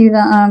me to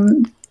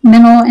the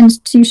mental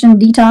institution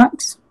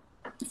detox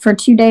for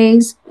 2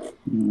 days.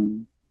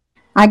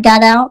 I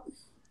got out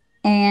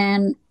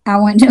and I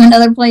went to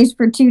another place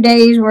for 2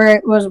 days where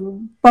it was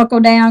buckle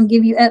down,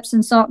 give you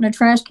Epsom salt in a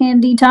trash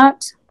can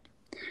detox.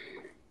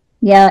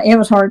 Yeah, it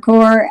was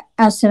hardcore.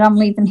 I said, I'm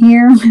leaving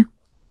here.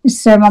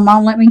 So my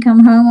mom let me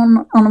come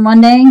home on a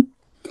Monday.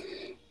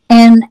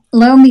 And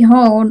lo and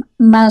behold,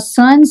 my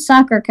son's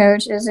soccer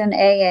coach is in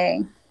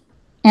AA.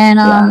 And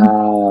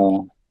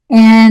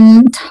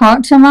and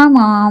talked to my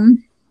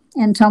mom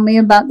and told me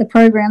about the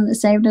program that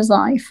saved his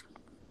life.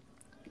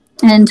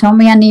 And told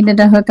me I needed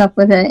to hook up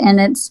with it. And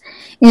it's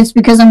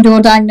because I'm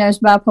dual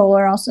diagnosed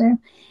bipolar also.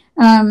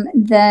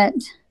 That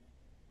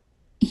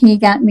he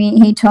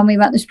told me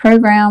about this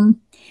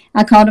program.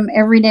 I called him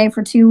every day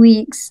for 2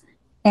 weeks.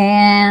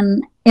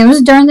 And it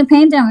was during the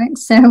pandemic,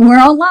 so we're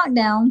on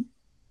lockdown.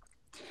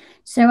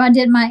 So I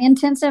did my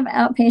intensive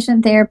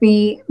outpatient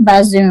therapy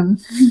by Zoom.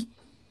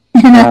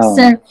 And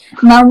so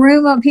my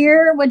room up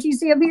here, what you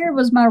see up here,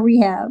 was my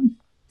rehab.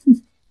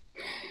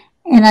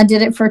 And I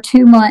did it for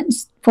 2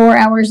 months, 4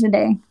 hours a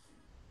day.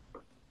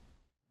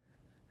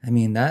 I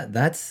mean,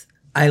 that's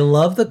I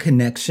love the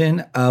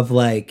connection of,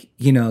 like,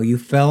 you know, you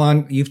fell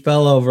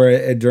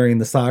over during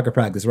the soccer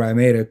practice where I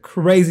made a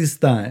crazy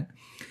stunt.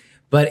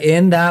 But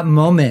in that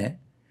moment,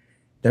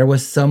 there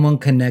was someone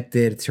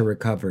connected to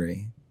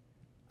recovery.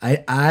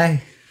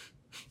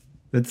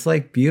 It's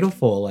like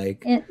beautiful.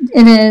 Like it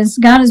is.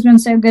 God has been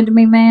so good to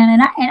me, man.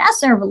 And I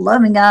serve a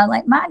loving God.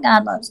 Like, my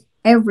God loves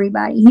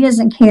everybody. He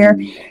doesn't care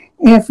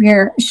if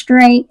you're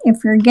straight,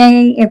 if you're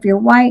gay, if you're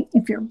white,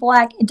 if you're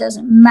black. It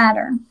doesn't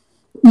matter,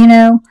 you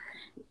know.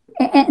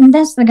 And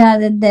that's the guy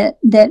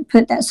that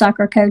put that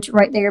soccer coach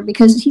right there,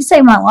 because he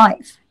saved my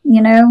life,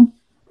 you know.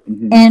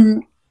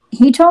 And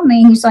he told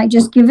me, he's like,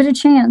 just give it a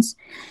chance.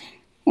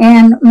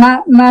 And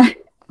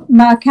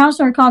my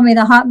counselor called me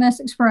the Hot Mess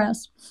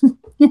Express.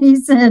 he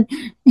said,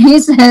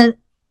 and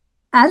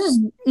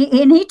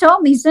he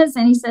told me since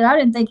then, he said, I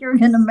didn't think you were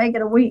going to make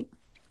it a week.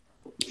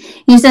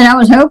 He said, I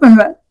was hoping,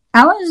 but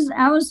I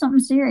was something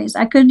serious.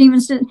 I couldn't even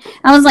sit.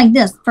 I was like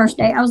this first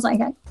day. I was like,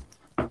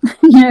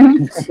 you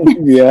know.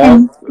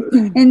 Yeah.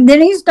 And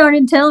then he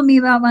started telling me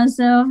about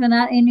myself, and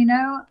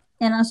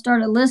I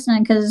started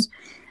listening, because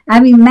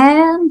I'd be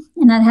mad,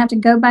 and I'd have to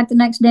go back the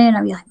next day, and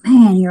I'd be like,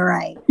 man, you're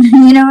right.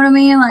 You know what I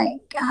mean?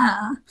 Like,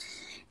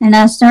 and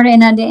I started,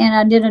 and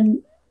I did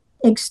an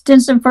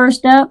extensive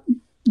first up,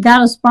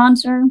 got a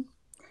sponsor,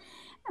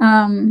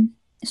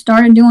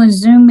 started doing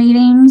Zoom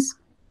meetings.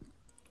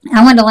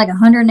 I went to like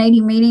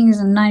 180 meetings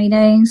in 90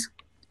 days.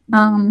 They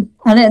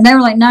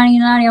were like 90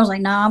 and 90. I was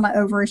like, nah, I'm an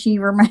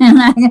overachiever,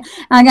 man.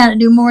 I got to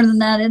do more than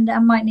that. I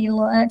might need a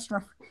little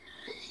extra.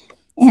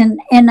 And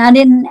I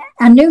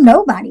knew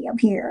nobody up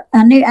here.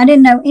 I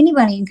didn't know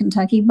anybody in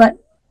Kentucky but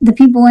the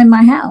people in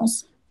my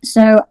house.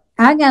 So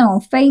I got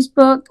on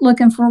Facebook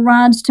looking for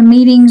rides to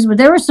meetings, but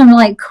there were some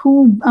like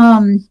cool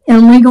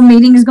illegal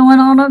meetings going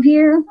on up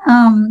here.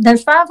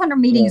 There's 500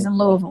 meetings in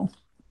Louisville.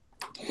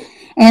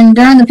 And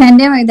during the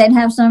pandemic, they'd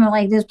have some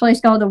like this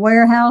place called the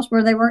Warehouse,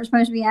 where they weren't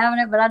supposed to be having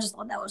it, but I just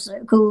thought that was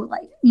so cool.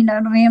 Like, you know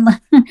what I mean?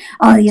 Like,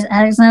 all these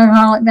addicts and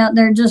alcoholics out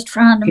there just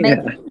trying to make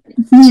it,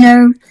 you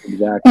know?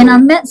 Exactly. And I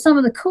met some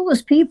of the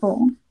coolest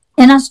people.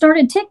 And I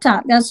started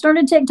TikTok.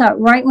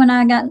 Right when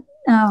I got,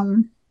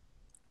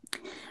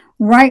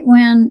 right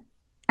when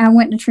I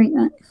went to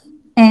treatment.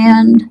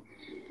 And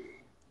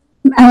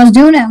I was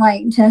doing it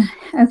like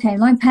let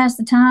me pass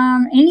the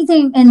time,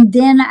 anything. And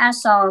then I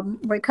saw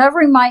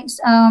Recovery Mike's,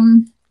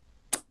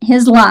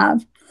 his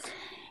live,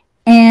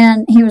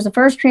 and he was the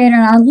first creator.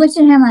 And I looked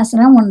at him and I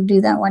said, I want to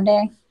do that one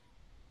day.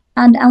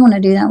 I want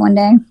to do that one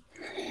day.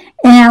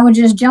 And I would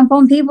just jump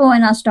on people,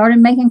 and I started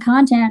making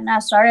content, and I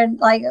started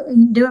like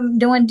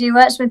doing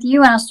duets with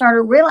you. And I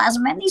started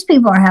realizing, man, these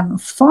people are having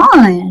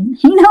fun.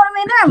 You know what I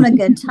mean? They're having a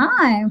good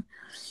time.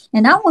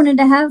 And I wanted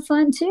to have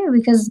fun too,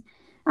 because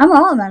I'm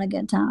all about a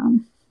good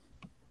time.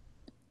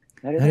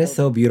 That is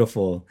so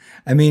beautiful.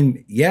 I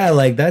mean, yeah,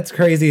 like that's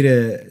crazy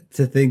to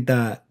think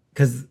that,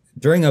 because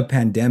during a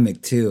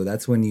pandemic too,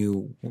 that's when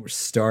you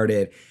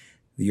started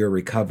your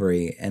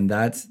recovery. And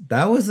that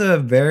was a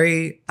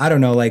very, I don't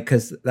know, like,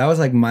 because that was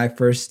like my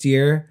first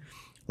year,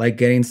 like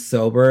getting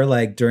sober,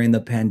 like during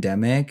the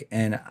pandemic.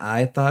 And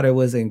I thought it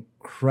was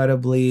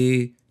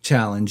incredibly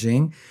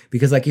challenging,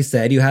 because like you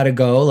said, you had to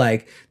go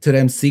like to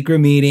them secret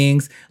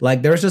meetings.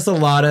 Like there was just a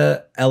lot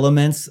of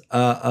elements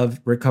of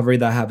recovery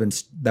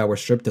that were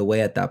stripped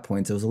away at that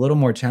point. So it was a little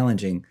more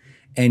challenging,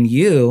 and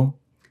you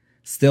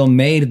still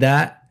made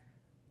that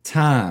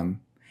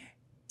time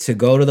to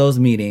go to those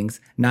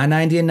meetings. Not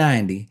 90 and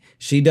 90.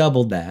 She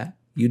doubled that.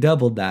 You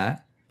doubled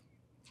that.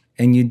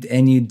 And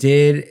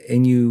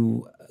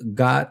you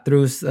got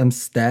through some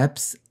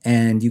steps,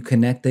 and you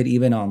connected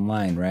even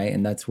online, right?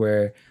 And that's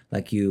where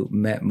like you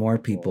met more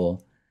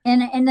people.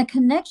 And the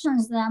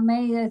connections that I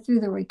made through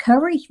the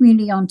recovery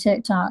community on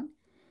TikTok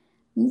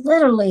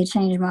literally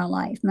changed my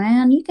life,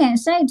 man. You can't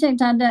say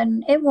TikTok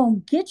it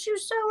won't get you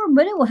sober,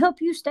 but it will help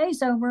you stay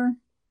sober.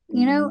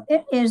 You know,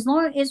 as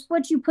long as it's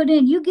what you put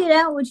in, you get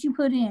out what you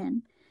put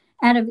in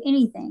out of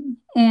anything.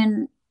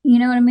 And You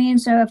know what I mean?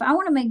 So if I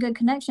want to make good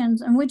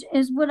connections, and which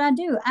is what I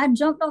do, I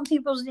jumped on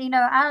people's,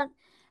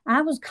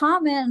 I was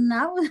commenting,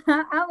 I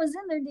was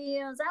in their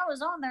DMs, I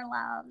was on their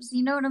lives.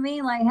 You know what I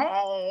mean? Like,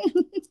 hey,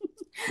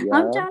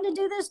 I'm Yeah. trying to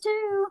do this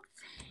too.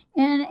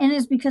 And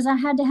it's because I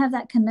had to have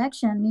that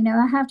connection.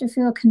 I have to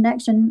feel a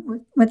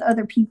connection with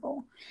other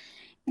people.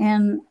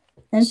 And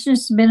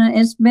it's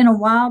been a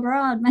wild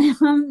ride, man.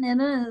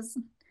 It is.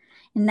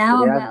 And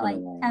now It I've has got been a like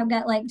while. I've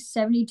got like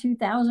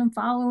 72,000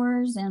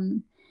 followers,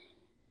 and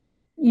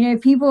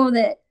people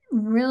that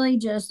really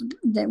just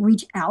that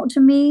reach out to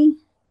me,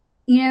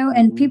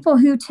 and Hmm. people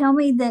who tell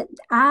me that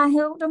I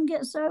helped them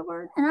get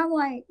sober, and I'm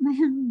like,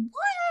 man,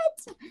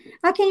 what?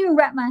 I can't even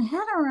wrap my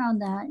head around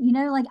that.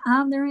 Like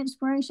I'm their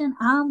inspiration,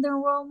 I'm their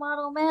role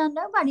model. Man,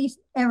 nobody's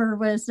ever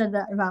would have said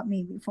that about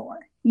me before.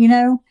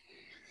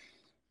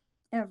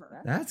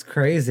 Ever. That's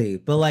crazy.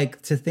 But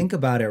like to think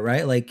about it,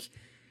 right? Like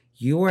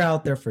you were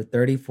out there for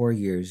 34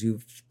 years.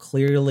 You've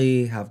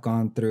clearly have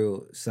gone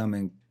through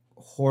some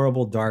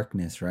horrible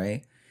darkness,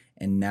 right?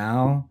 And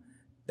now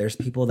there's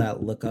people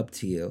that look up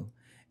to you.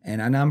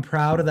 And I'm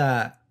proud of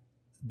that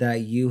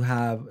you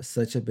have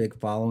such a big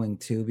following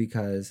too,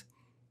 because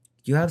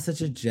you have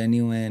such a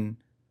genuine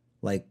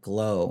like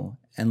glow.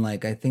 And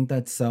like I think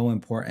that's so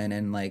important,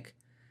 and like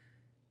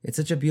it's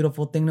such a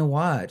beautiful thing to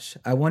watch.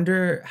 I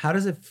wonder, how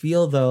does it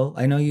feel though?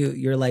 I know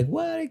you're like,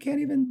 what? I can't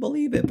even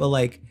believe it. But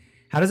like,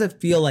 how does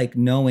it feel like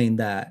knowing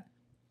that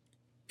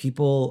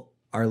people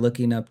are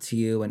looking up to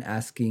you and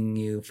asking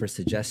you for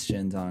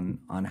suggestions on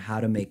how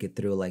to make it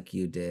through like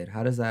you did?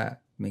 How does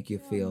that make you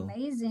feel?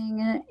 Amazing.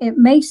 And it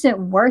makes it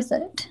worth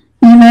it.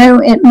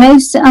 It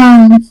makes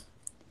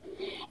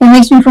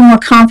me feel more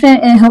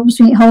confident. It helps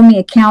me hold me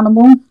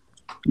accountable.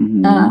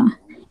 Hmm.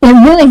 It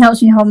really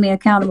helps me hold me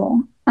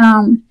accountable.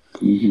 Hmm.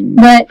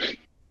 But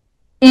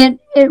it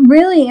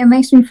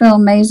makes me feel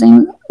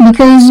amazing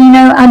because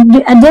I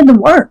did the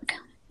work,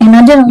 and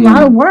I did a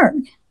lot of work,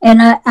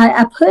 and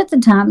I put the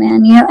time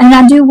in, and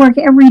I do work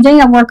every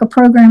day. I work a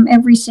program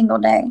every single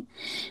day,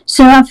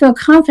 so I feel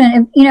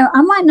confident. If,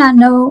 I might not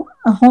know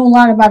a whole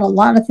lot about a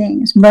lot of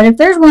things, but if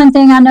there's one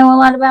thing I know a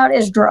lot about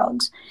is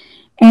drugs.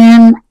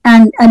 And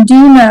I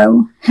do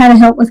know how to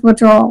help with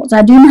withdrawals.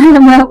 I do know how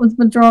to help with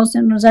withdrawal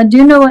symptoms. I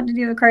do know what to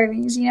do with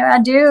cravings. I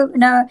do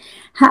know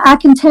I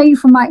can tell you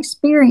from my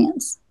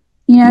experience.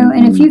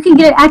 And if you can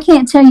get it, I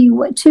can't tell you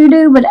what to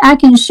do, but I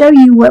can show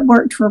you what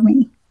worked for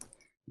me.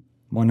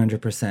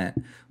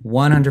 100%.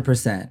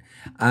 100%.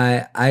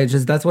 I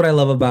just, that's what I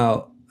love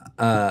about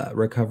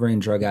recovering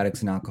drug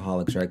addicts and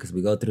alcoholics, right? Because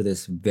we go through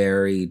this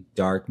very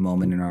dark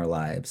moment in our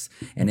lives.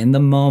 And in the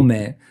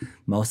moment,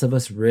 most of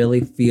us really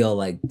feel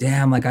like,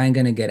 damn, like I ain't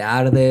gonna get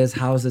out of this.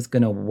 How is this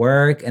gonna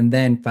work? And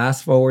then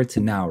fast forward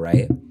to now,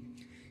 right?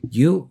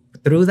 You,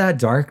 through that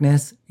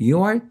darkness,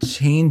 you are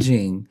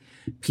changing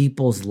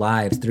people's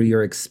lives through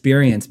your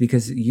experience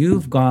because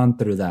you've gone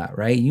through that,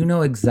 right? You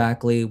know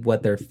exactly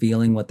what they're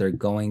feeling, what they're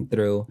going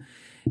through.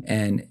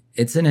 And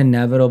it's an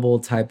inevitable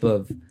type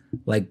of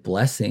like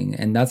blessing.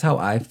 And that's how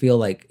I feel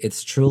like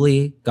it's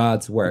truly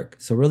God's work.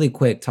 So really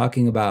quick,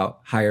 talking about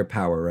higher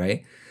power,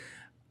 right?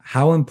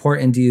 How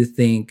important do you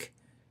think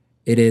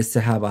it is to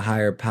have a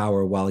higher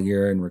power while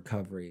you're in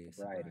recovery?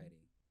 Right.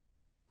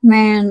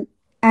 Man,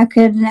 I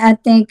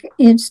think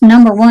it's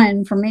number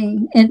one for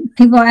me. And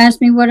people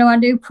ask me, what do I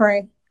do?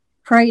 Pray.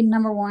 Pray,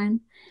 number one.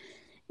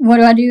 What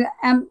do I do?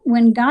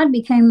 When God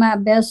became my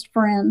best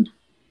friend,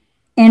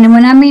 and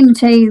when I mean to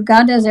tell you,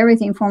 God does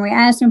everything for me.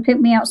 I asked him to pick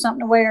me out something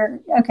to wear.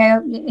 Okay,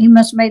 he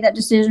must have made that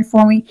decision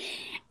for me.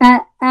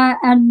 I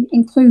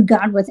include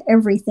God with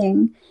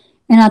everything.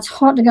 And I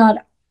talk to God.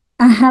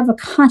 I have a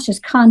conscious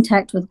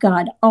contact with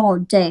God all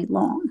day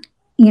long,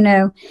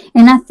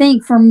 And I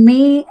think for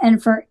me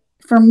and for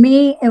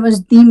me, it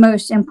was the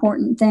most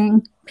important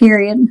thing,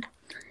 period.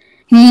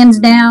 Hands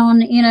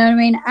down, you know what I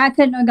mean? I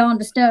couldn't have gone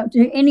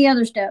to any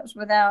other steps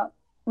without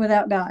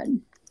God.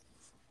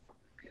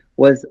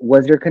 Was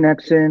your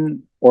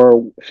connection,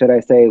 or should I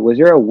say, was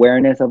your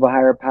awareness of a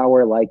higher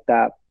power like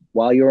that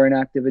while you were in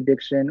active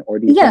addiction, or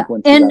do you Yeah, think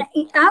once you and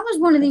got I was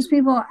one of okay? these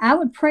people. I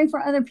would pray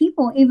for other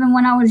people, even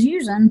when I was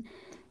using.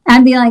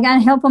 I'd be like,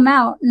 I'd help them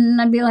out,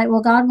 and I'd be like,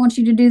 well, God wants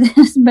you to do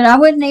this, but I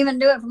wouldn't even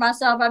do it for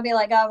myself. I'd be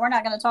like, God, we're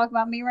not going to talk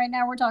about me right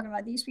now. We're talking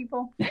about these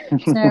people.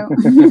 So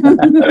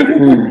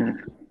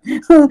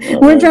Oh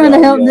we're my trying to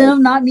God, help yes,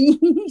 them, not me.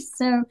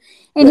 So,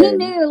 and he same.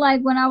 knew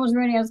like when I was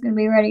ready, I was going to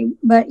be ready.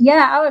 But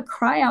yeah, I would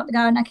cry out to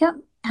God, and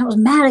I was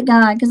mad at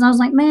God because I was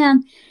like,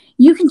 man,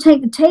 you can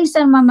take the taste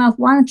out of my mouth.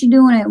 Why aren't you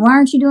doing it? Why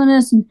aren't you doing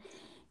this?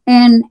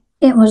 And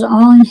it was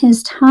all in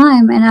his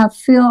time. And I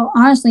feel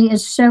honestly,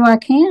 it's so I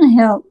can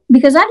help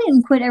because I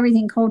didn't quit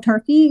everything cold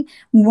turkey,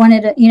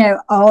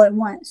 all at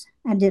once.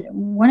 I did it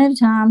one at a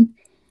time,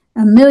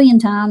 a million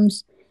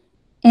times.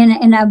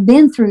 And I've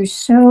been through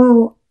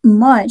so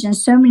much and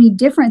so many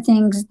different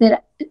things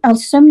that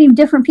so many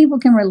different people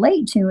can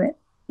relate to it.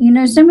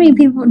 So many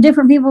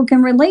different people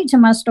can relate to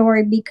my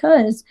story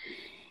because,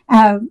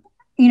 I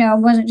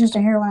wasn't just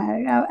a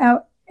heroin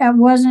addict. I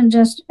wasn't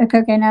just a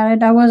cocaine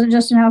addict. I wasn't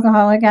just an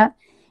alcoholic.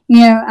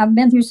 I've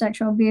been through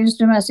sexual abuse,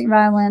 domestic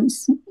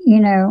violence,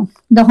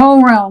 the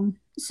whole realm.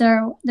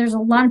 So there's a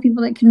lot of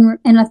people that can,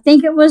 and I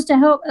think it was to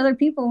help other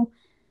people.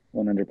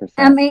 100%.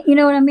 I mean, you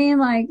know what I mean?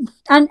 Like,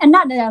 and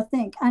not that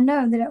I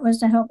know that it was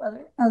to help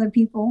other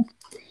people.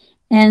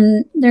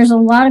 And there's a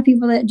lot of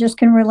people that just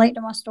can relate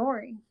to my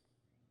story.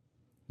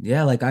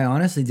 Yeah, like I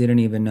honestly didn't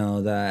even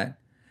know that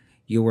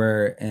you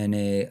were in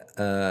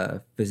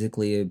a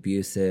physically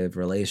abusive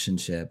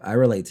relationship. I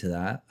relate to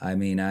that. I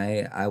mean,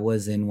 I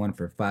was in one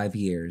for 5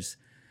 years,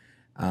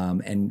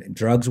 and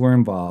drugs were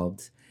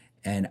involved,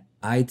 and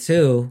I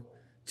too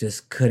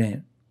just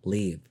couldn't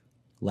leave.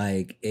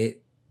 Like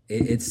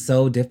it's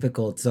so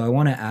difficult. So I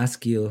want to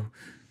ask you,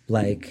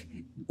 like,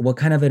 what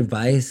kind of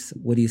advice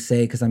would you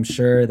say? Because I'm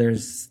sure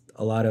there's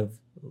a lot of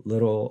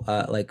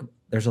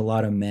there's a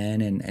lot of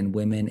men and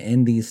women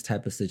in these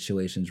type of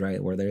situations,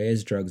 right, where there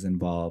is drugs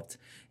involved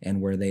and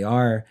where they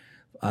are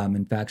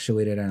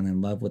infatuated and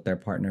in love with their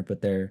partner, but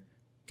they're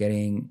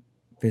getting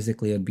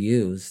physically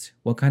abused.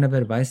 What kind of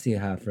advice do you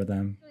have for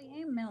them?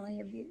 And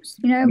mentally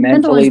abused.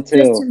 Mentally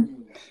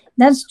too.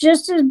 That's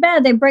just as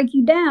bad. They break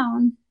you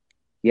down.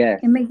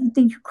 Yes. And make you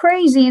think you're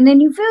crazy, and then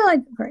you feel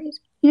like you're crazy.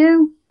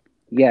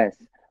 Yes.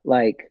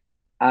 Like,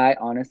 I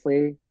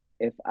honestly,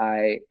 if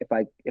I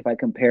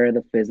compare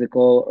the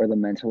physical or the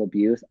mental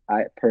abuse,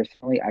 I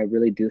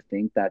really do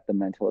think that the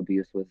mental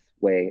abuse was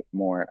way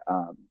more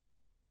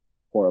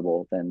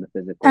horrible than the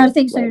physical. I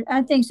think so.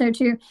 I think so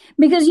too.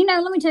 Because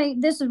let me tell you,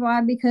 this is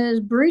why. Because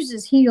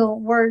bruises heal,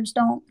 words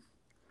don't.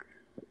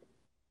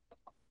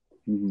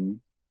 Mm-hmm.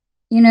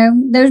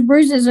 Those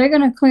bruises are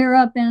going to clear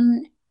up,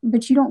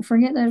 but you don't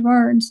forget those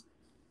words.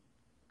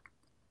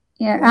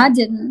 Yeah, I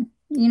didn't.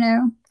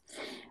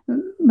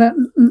 But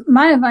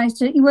my advice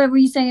to what were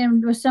you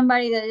saying with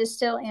somebody that is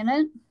still in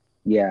it?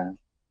 Yeah.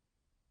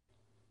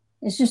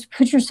 It's just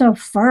put yourself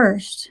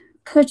first.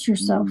 Put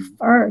yourself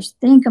first.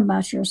 Think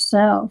about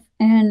yourself,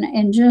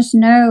 and just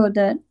know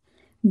that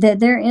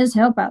there is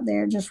help out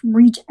there. Just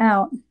reach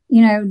out.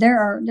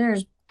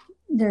 There's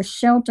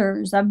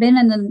shelters. I've been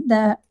in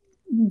the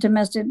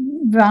domestic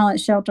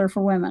violence shelter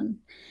for women.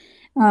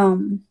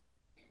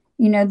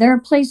 There are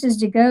places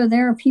to go.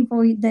 There are people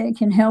that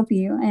can help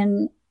you,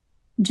 and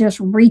just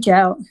reach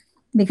out,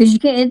 because you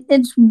can't.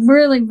 It's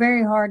really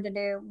very hard to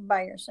do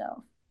by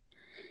yourself.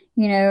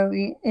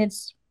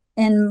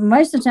 And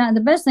most of the time,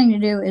 the best thing to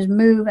do is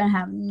move and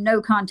have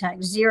no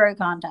contact, zero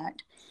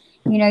contact.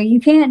 You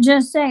can't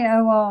just say,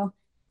 "Oh well,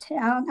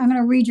 I'm going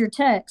to read your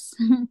texts,"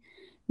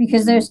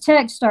 because those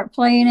texts start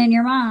playing in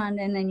your mind,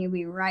 and then you'll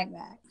be right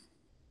back.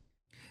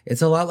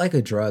 It's a lot like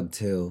a drug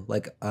too,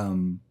 like a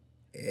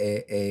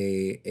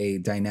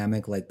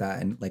dynamic like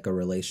that, and like a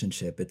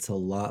relationship. It's a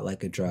lot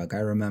like a drug. I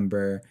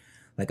remember,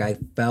 like, I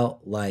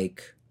felt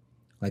like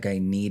I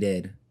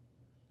needed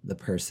the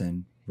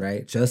person,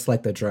 right? Just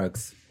like the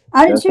drugs.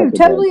 I did too.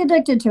 Totally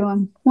addicted to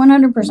him,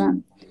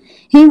 100%.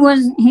 He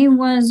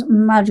was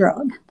my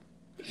drug,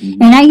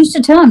 and I used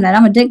to tell him that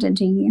I'm addicted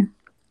to you.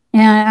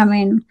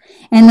 And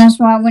and that's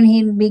why when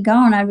he'd be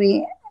gone, I'd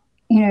be,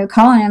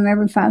 calling him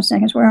every 5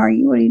 seconds. Where are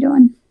you? What are you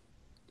doing?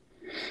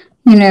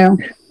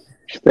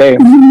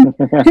 Same. Who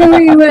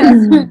are you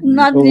with?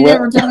 Not that you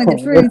ever tell me the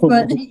truth,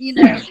 but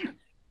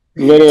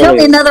literally. Tell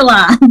me another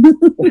lie.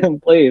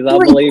 Please, I'll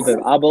believe it.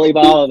 I'll believe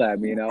all of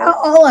them.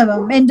 All of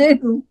them, and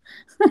do.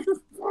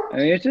 I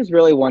mean, it's just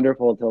really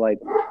wonderful to like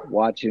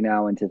watch you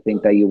now and to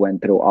think that you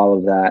went through all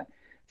of that.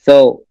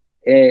 So,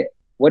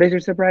 what is your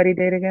sobriety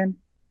date again?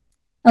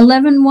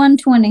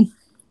 11/1/20.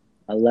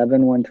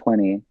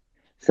 11/1/20.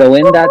 So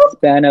in that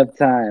span of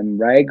time,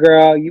 right,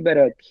 girl, you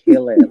better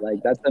kill it.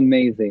 Like, that's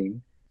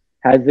amazing.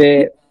 Have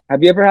you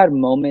ever had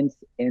moments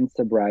in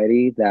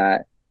sobriety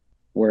that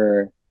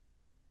were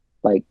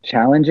like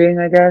challenging,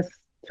 I guess,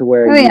 to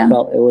where you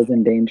felt it was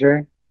in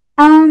danger?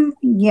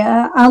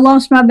 Yeah, I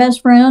lost my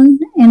best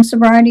friend in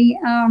sobriety.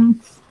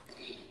 When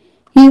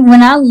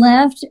I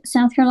left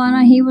South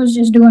Carolina, he was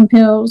just doing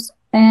pills,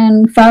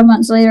 and 5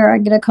 months later, I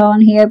get a call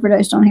and he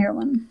overdosed on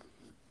heroin.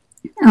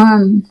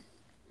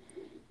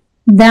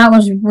 That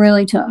was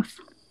really tough.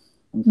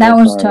 That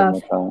was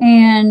tough.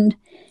 And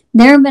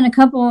there have been a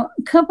couple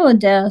of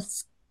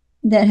deaths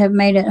that have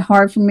made it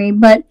hard for me.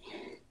 But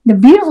the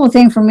beautiful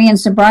thing for me in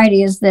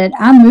sobriety is that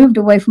I moved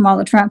away from all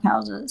the trap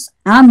houses.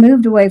 I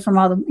moved away from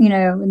all the,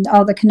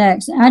 all the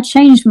connects. I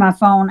changed my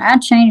phone. I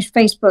changed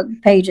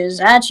Facebook pages.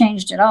 I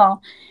changed it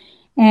all.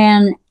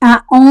 And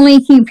I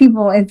only keep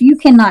people. If you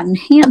cannot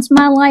enhance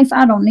my life,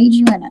 I don't need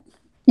you in it.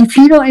 If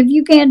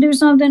you can't do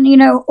something,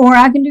 or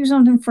I can do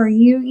something for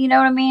you, you know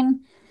what I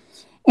mean?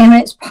 And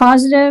it's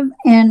positive,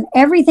 and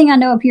everything I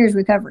know up here is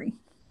recovery.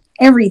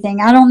 Everything.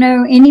 I don't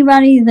know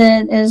anybody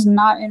that is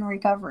not in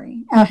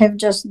recovery.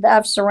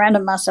 I've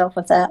surrounded myself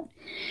with that.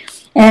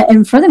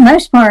 And for the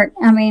most part,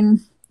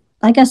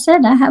 like I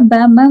said, I have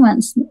bad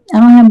moments. I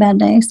don't have bad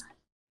days.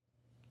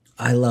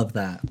 I love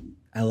that.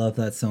 I love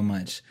that so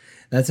much.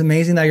 That's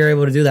amazing that you're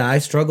able to do that. I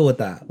struggle with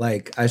that.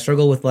 Like, I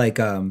struggle with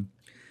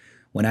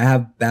when I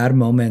have bad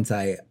moments,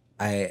 I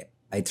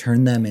I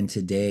turn them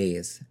into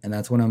days, and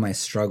that's one of my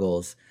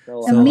struggles.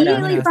 So So I'm gonna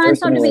Immediately ask find you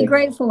something to be personally,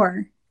 grateful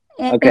for.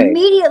 okay,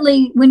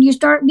 Immediately, when you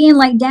start being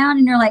like down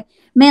and you're like,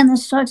 man,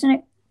 this sucks,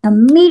 and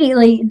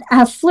immediately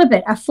I flip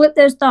it. I flip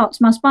those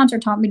thoughts. My sponsor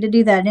taught me to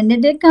do that, and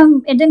it did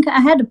come. It didn't.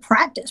 I had to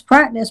practice,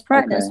 practice,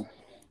 practice, okay,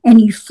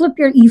 and you flip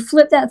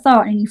that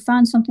thought, and you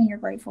find something you're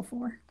grateful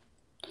for,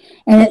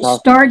 and that's it awesome.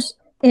 starts.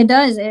 It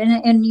does,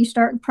 and you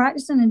start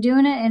practicing and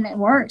doing it, and it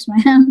works,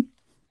 man.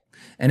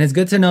 And it's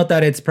good to note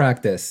that it's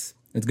practice.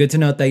 It's good to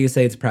note that you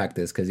say it's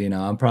practice because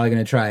I'm probably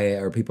gonna try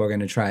it or people are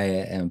gonna try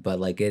it, and but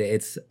like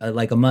it's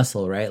like a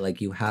muscle, right?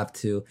 Like you have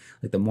to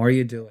like the more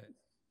you do it.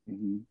 Hmm.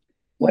 You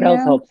What else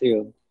know, helps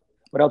you?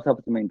 What else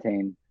helps to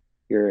maintain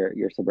your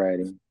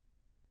sobriety?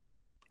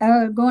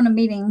 going to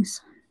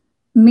meetings,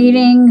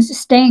 Meetings.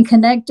 staying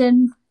connected,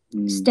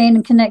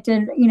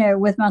 Mm,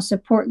 with my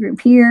support group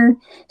here,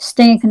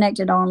 staying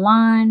connected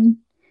online,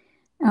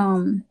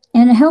 and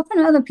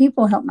helping other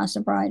people help my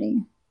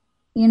sobriety.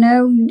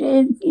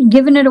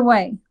 Giving it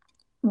away.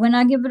 When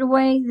I give it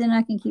away, then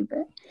I can keep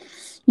it.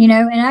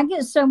 And I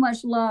get so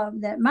much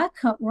love that my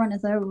cup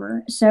runneth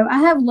over. So I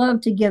have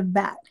love to give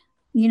back,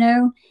 you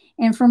know.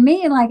 And for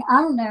me, like,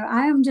 I don't know,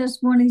 I am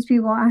just one of these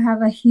people. I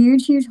have a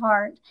huge, huge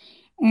heart,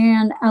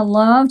 and I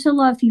love to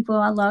love people.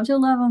 I love to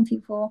love on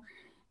people.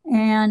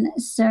 And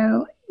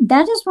so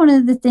that is one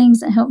of the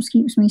things that helps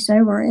keeps me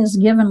sober is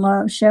giving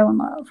love, showing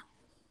love.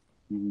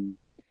 mm.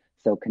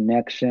 So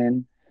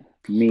connection,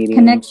 meetings,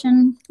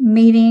 Connection,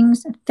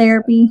 meetings,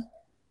 therapy.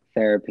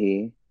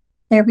 therapy.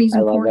 Therapy is I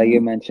love that you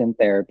important. mentioned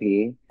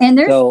therapy. And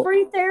there's So,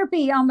 free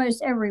therapy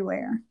almost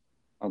everywhere.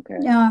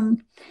 okay.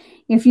 Um,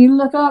 if you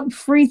look up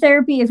free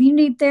therapy, if you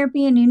need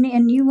therapy and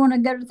you want to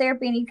go to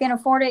therapy and you can't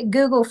afford it,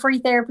 Google free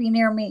therapy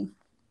near me,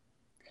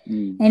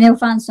 Mm. and you'll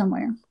find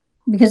somewhere.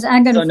 Because I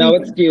go to So free no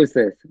therapy.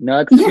 excuses. No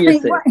Yeah,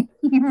 excuses. right,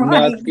 No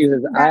right.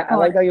 excuses. I, That I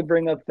like part. how you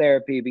bring up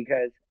therapy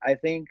because I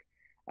think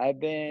I've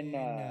been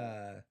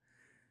And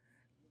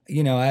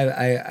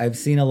I've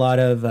seen a lot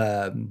of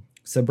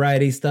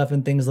sobriety stuff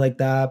and things like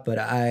that, but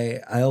I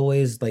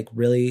always like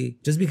really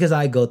just because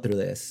I go through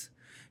this,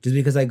 just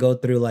because I go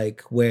through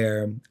like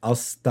where I'll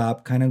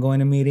stop kind of going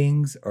to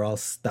meetings or I'll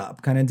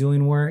stop kind of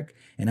doing work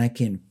and I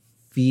can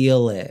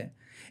feel it.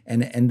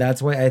 And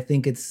that's why I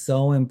think it's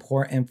so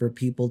important for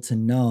people to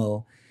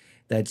know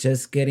that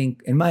just getting,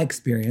 in my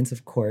experience,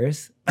 of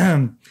course,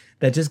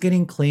 that just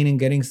getting clean and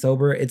getting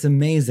sober, it's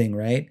amazing,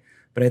 right?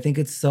 But I think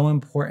it's so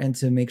important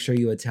to make sure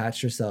you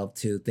attach yourself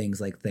to things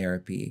like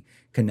therapy,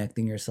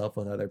 connecting yourself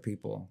with other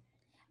people.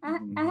 I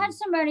had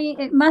somebody,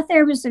 my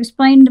therapist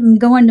explained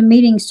going to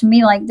meetings to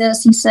me like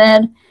this. He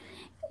said,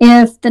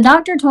 if the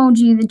doctor told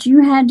you that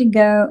you had to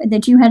go,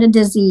 that you had a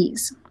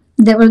disease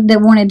that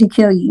wanted to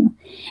kill you,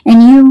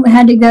 and you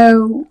had to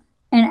go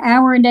an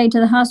hour a day to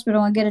the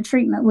hospital and get a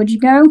treatment, would you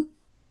go?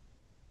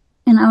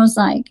 And I was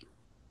like,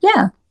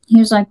 yeah. He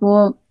was like,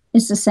 well,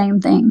 it's the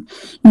same thing.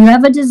 You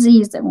have a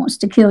disease that wants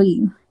to kill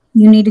you.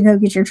 You need to go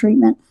get your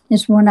treatment.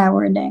 It's 1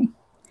 hour a day.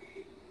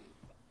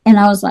 And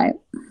I was like,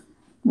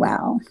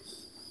 wow,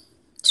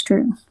 it's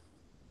true.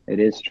 it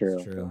is It's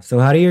true. true. So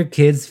how do your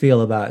kids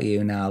feel about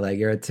you now? Like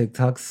you're a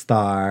TikTok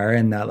star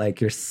and that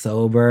like you're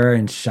sober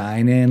and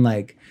shining.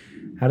 Like,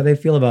 how do they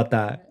feel about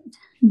that?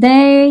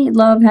 They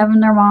love having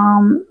their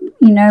mom,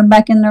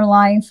 back in their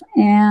life,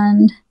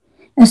 and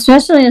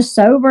especially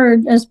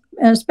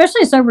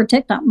especially a sober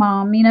TikTok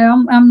mom.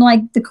 I'm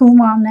like the cool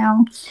mom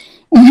now,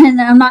 and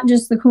I'm not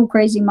just the cool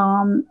crazy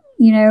mom.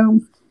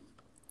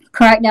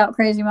 Cracked out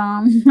crazy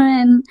mom,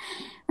 and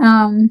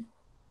um,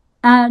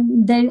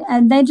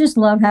 they just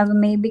love having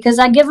me because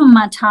I give them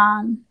my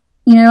time.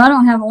 I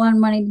don't have a lot of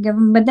money to give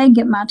them, but they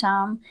get my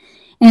time,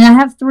 and I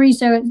have three,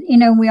 so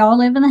we all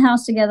live in the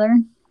house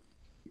together,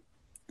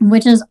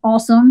 which is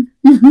awesome.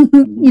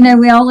 Mhm.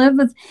 We all live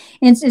with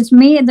it's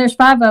me and there's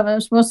five of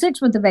us. Well,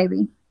 six with the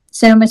baby.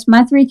 So it's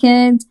my three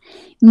kids,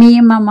 me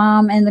and my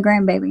mom and the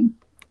grandbaby.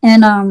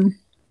 And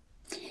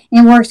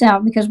it works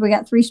out because we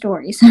got three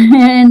stories.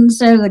 And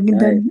so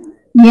Nice.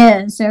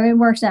 yeah, so it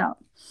works out.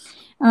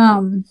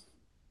 Um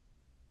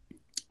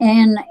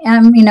and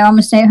I'm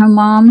a stay at home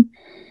mom,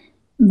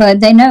 but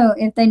they know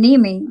if they need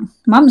me,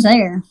 mom's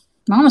there.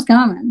 Mama's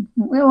coming.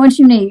 What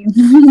you need?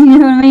 You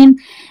know what I mean?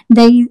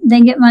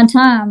 They get my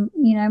time.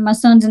 My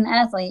son's an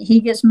athlete. He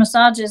gets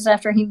massages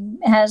after he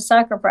has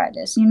soccer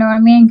practice. You know what I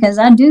mean? Because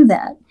I do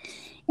that.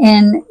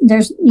 And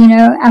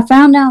I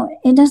found out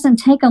it doesn't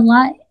take a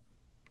lot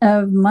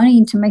of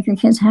money to make your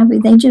kids happy.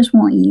 They just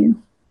want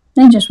you.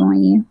 They just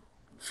want you.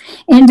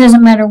 It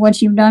doesn't matter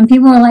what you've done.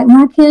 People are like,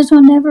 my kids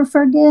will never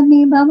forgive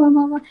me. Blah blah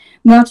blah blah.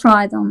 Well,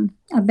 try them.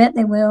 I bet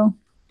they will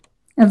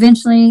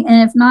eventually.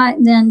 And if not,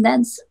 then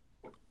that's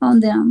on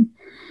them.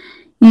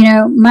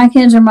 My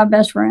kids are my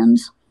best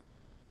friends.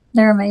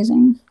 They're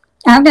amazing.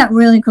 I've got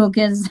really cool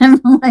kids.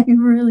 Like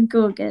really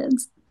cool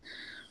kids.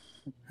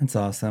 That's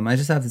awesome. I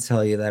just have to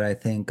tell you that I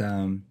think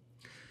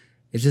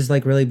it's just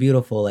like really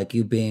beautiful, like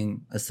you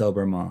being a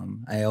sober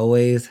mom. I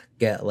always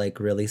get like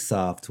really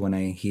soft when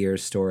I hear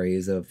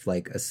stories of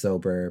like a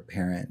sober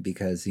parent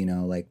because,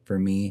 like for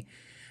me,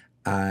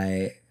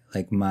 I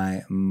like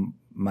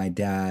my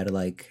dad,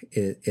 like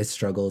it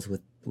struggles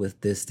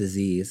with this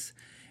disease,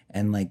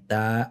 and like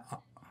that,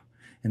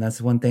 and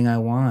that's one thing I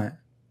want.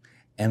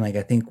 And like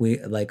I think we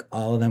like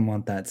all of them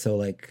want that. So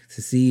like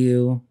to see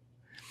you,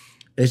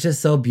 it's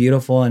just so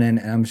beautiful, and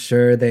I'm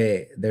sure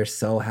they're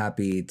so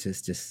happy to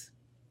just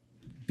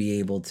be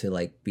able to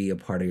like be a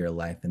part of your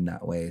life in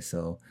that way.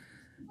 So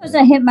as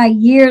I hit my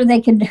year,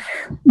 they could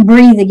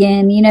breathe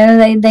again. You know,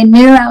 they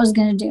knew I was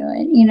going to do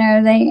it. You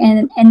know,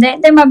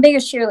 they're my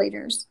biggest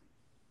cheerleaders.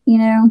 You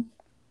know,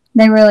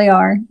 they really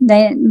are.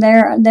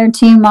 They're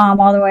team mom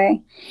all the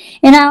way.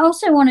 And I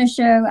also want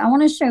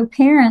to show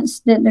parents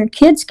that their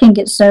kids can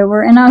get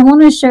sober, and I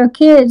want to show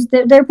kids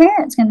that their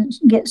parents can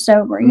get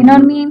sober. You know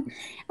what I mean?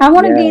 I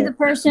want to be the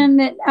person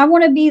that I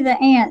want to be the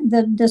aunt,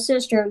 the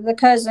sister, the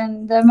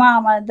cousin, the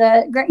mama,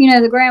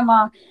 the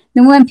grandma.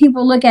 The one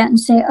people look at and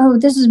say, "Oh,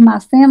 this is my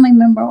family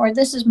member, or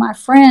this is my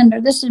friend, or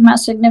this is my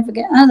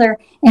significant other,"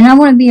 and I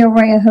want to be a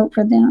ray of hope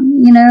for them.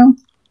 You know.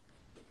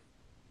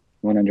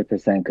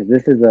 100%, because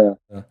this is a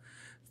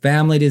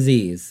family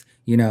disease.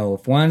 You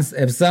know,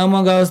 if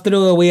someone goes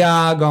through it, we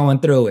all going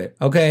through it.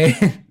 Okay.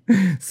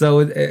 So,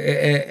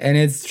 and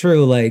it's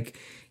true. Like,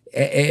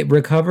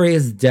 recovery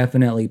is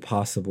definitely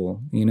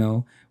possible. You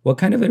know, what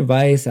kind of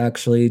advice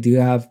actually do you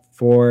have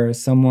for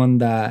someone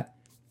that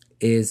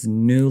is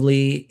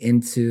newly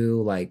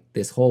into like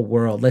this whole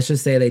world? Let's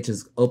just say they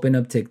just open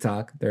up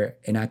TikTok, they're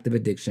in active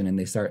addiction, and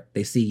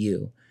they see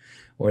you,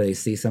 or they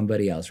see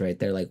somebody else, right?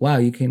 They're like, wow,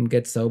 you can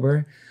get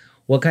sober.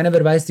 What kind of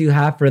advice do you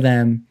have for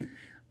them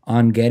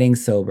on getting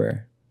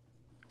sober?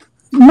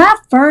 My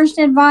first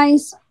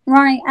advice,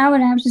 Ronnie, I would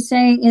have to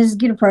say is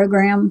get a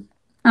program.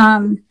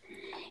 I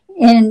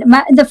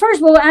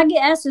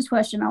get asked this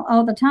question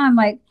all the time,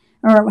 like,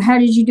 or how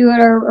did you do it,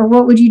 or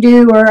what would you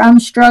do, or I'm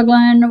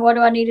struggling, what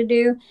do I need to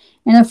do?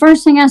 And the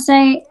first thing I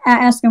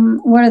ask them,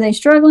 what are they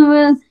struggling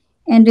with,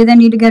 and do they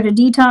need to go to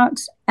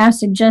detox? I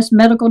suggest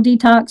medical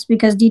detox,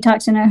 because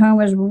detoxing at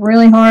home is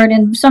really hard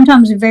and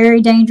sometimes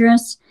very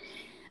dangerous.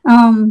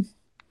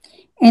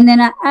 And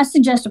then I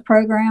suggest a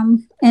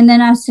program, and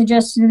then I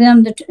suggest to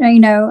them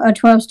a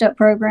 12-step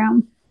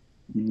program.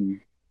 Mm-hmm.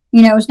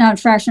 You know, it's not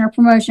attraction or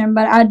promotion,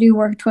 but I do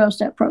work a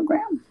 12-step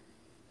program.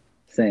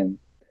 Same,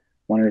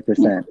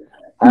 100%.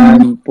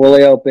 I'm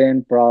fully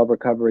open for all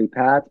recovery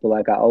paths, but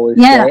like I always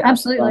say,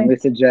 absolutely. I strongly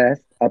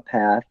suggest a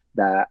path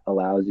that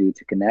allows you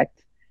to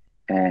connect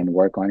and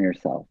work on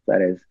yourself. I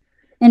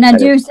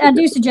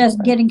do suggest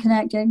getting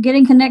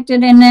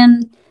connected, and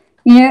then,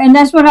 you know, and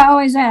that's what I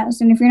always ask.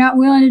 And if you're not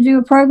willing to do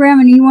a program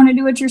and you want to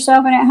do it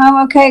yourself and at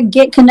home, okay,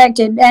 get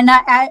connected. And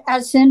I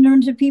send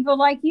them to people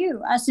like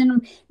you. I send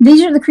them,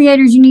 these are the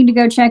creators you need to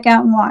go check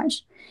out and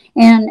watch.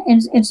 And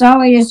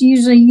it's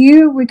usually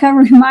you,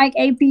 Recovery Mike,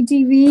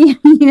 APTV,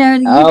 you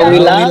know. We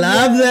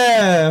love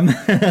them.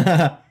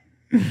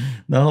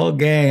 The whole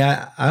gang.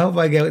 I hope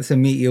I get to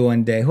meet you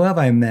one day. Who have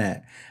I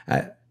met?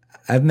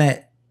 I've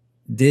met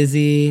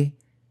Dizzy.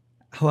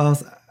 Who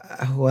else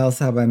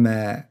have I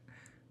met?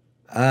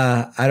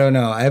 I don't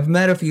know. I've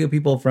met a few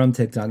people from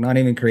TikTok, not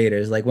even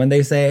creators. Like when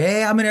they say,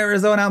 "Hey, I'm in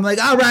Arizona," I'm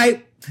like, "All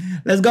right,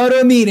 let's go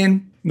to a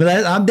meeting.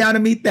 I'm down to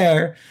meet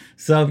there."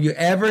 So if you're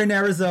ever in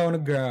Arizona,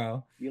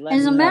 girl.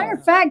 As a matter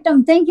of fact,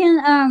 I'm thinking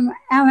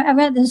I've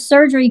got this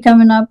surgery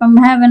coming up. I'm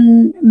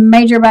having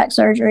major back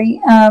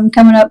surgery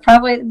coming up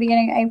probably at the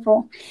beginning of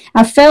April.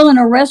 I fell in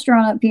a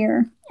restaurant up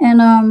here, and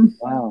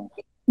wow.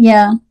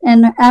 Yeah,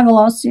 and I have a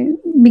lawsuit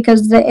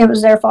because it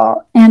was their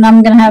fault, and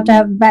I'm going to have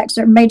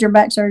major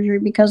back surgery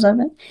because of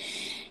it.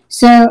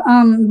 So,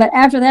 but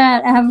after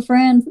that, I have a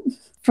friend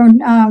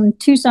from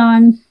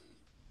Tucson,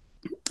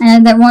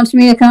 and that wants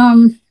me to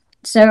come.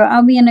 So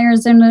I'll be in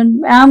Arizona.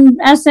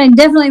 I say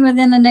definitely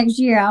within the next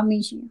year I'll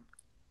meet you.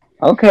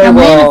 Okay,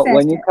 well,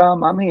 when you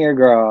come, I'm here,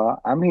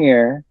 girl. I'm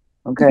here.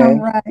 Okay. All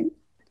right.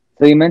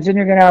 So you mentioned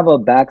you're gonna have a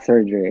back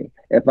surgery.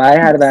 If I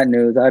had that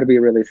news, I'd be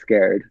really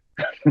scared.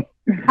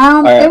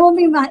 Right. It will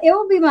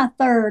be my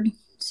third.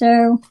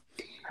 So.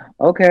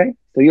 Okay.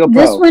 So you're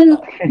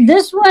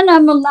This one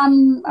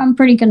I'm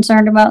pretty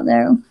concerned about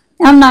though.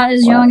 I'm not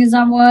as young as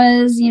I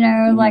was, you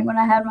know, like when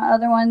I had my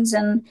other ones,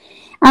 and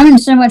I'm in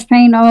so much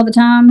pain all the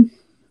time.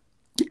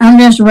 I'm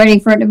just ready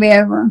for it to be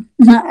over.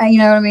 You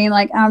know what I mean?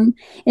 Like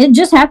it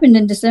just happened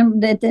in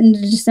December, at the end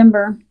of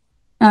December.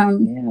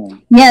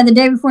 The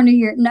day before New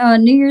Year. No,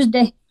 New Year's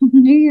Day.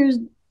 It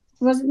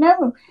was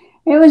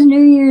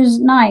New Year's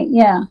night.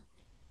 Yeah,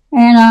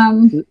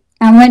 and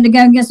I went to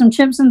go get some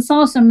chips and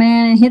salsa,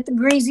 man, and hit the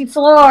greasy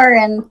floor,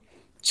 and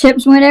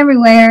chips went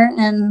everywhere,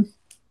 and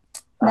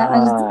that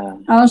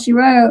was all she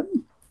wrote.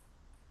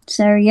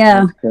 So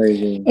yeah,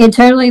 it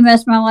totally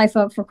messed my life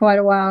up for quite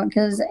a while,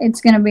 because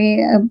it's going to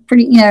be a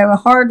pretty, a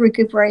hard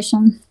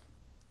recuperation.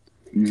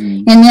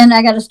 Mm-hmm. And then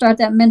I got to start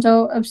that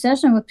mental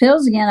obsession with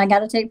pills again. I'm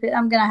going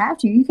to have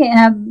to. You can't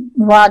have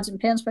rods and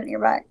pins put in your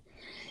back.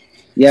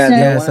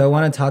 So I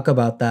want to talk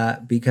about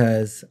that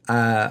because,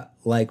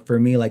 like for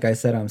me, like I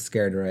said, I'm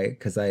scared, right?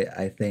 Because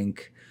I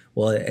think,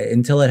 well,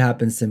 until it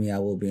happens to me, I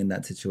will be in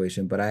that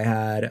situation. But I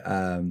had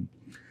a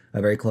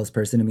very close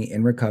person to me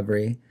in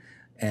recovery,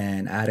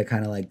 and I had to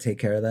kind of like take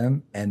care of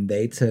them, and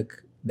they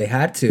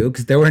had to,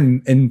 because they were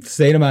in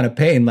insane amount of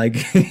pain,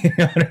 like, you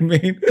know what I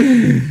mean?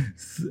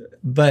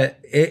 But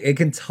it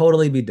can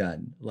totally be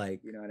done,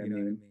 like, you know what I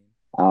mean?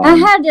 I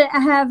had to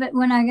have it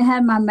when I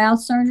had my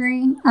mouth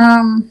surgery,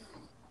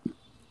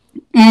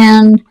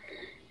 and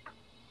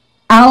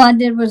all I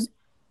did was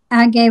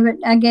I gave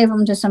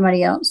them to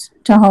somebody else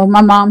to hold.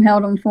 My mom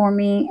held them for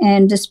me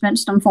and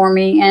dispensed them for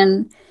me,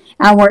 and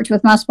I worked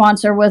with my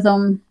sponsor with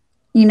them.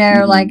 You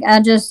know, like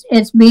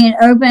it's being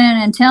open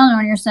and telling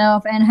on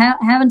yourself, and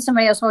having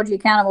somebody else hold you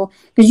accountable,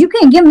 because you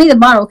can't give me the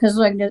bottle because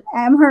like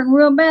I'm hurting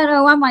real bad.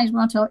 Oh, I might as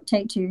well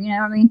take two. You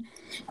know what I mean?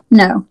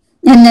 No,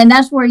 and then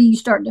that's where you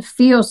start to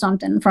feel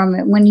something from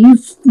it. When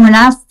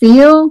I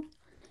feel,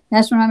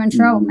 that's when I'm in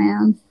trouble,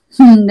 man.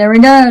 There we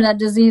go. That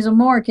disease of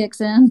more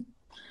kicks in.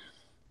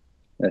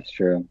 That's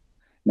true.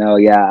 No,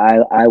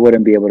 yeah, I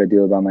wouldn't be able to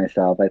do it by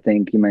myself. I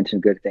think you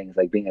mentioned good things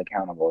like being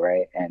accountable,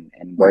 right? And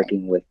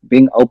working with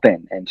being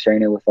open and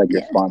sharing it with like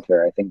your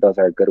sponsor. I think those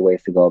are good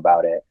ways to go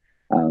about it.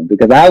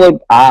 Because I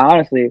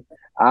honestly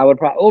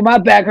probably, my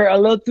back hurt a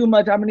little too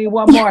much. I'm gonna need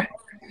one more.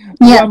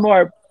 One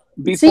more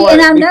before,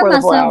 and I know before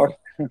the 4 myself. hours.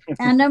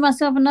 I know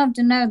myself enough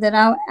to know that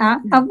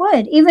I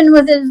would, even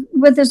with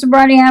the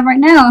sobriety I have right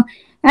now,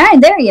 I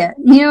ain't there yet.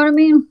 You know what I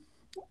mean?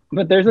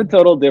 But there's a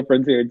total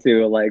difference here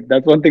too. Like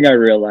that's one thing I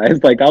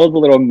realized. Like I was a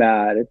little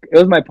mad. It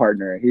was my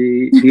partner.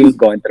 He was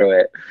going through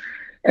it,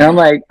 and I'm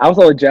like, I was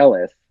so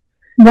jealous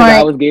because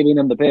I was giving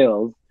him the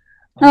pills.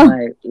 I'm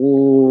like,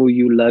 ooh,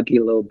 you lucky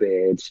little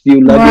bitch. You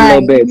lucky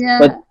little bitch. Yeah.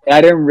 But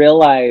I didn't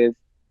realize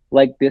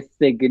like this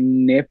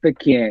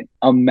significant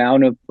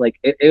amount of like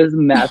it was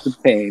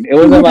massive pain. It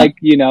wasn't like,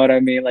 you know what I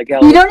mean? Like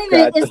you don't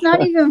even. It's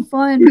not even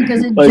fun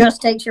because it like,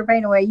 just takes your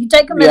pain away. You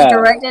take them as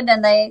directed,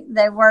 and they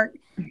work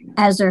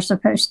as they're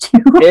supposed to.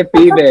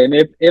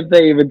 if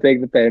they even take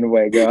the pain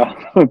away, girl.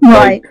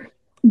 Right.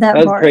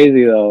 That's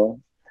crazy though.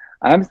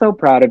 I'm so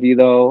proud of you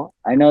though.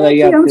 I know that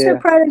you have I'm so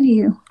proud of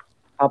you.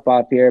 Hop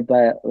off here,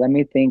 but let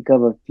me think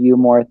of a few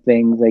more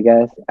things, I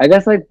guess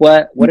like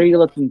what are you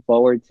looking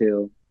forward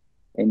to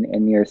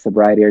in your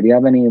sobriety, or do you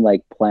have any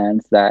like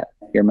plans that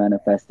you're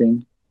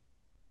manifesting?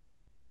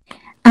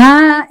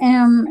 I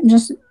am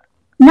just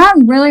not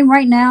really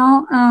right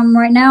now.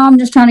 Right now I'm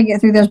just trying to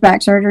get through this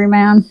back surgery,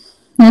 man.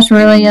 That's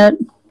really it.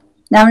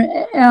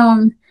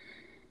 I'm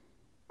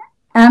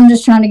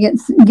just trying to get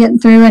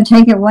through and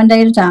take it one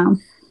day at a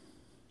time.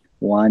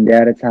 One day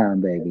at a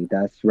time, baby.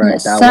 That's right.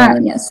 Yes,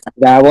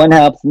 that one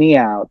helps me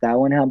out. That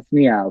one helps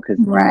me out because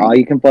all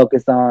you can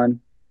focus on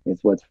is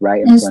what's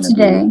right in front of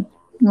you.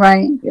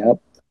 Right. Yep.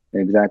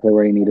 You're exactly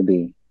where you need to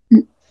be.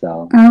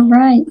 So. All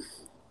right.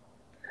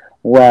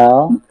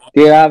 Well,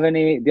 do you have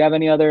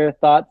any other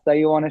thoughts that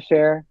you want to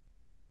share?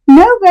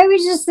 No, baby,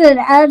 just that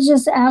I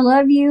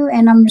love you,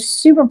 and I'm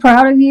super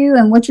proud of you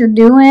and what you're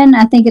doing.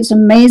 I think it's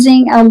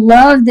amazing. I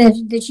love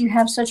that you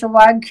have such a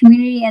wide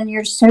community, and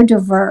you're so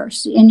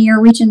diverse, and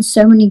you're reaching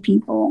so many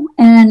people.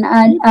 And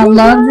I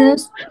love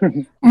this.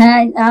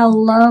 I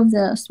love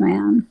this,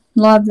 man.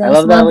 Love this. I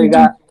love that we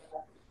got.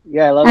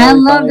 Yeah, I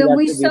love that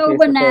we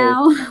sober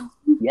now.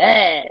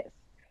 Yes,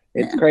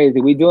 it's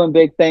crazy. We doing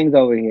big things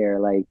over here,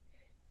 like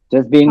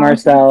just being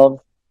ourselves.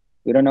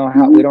 We don't know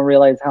how, we don't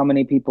realize how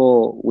many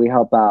people we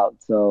help out.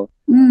 So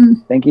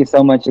thank you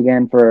so much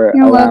again for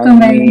allowing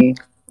me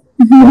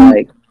to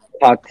like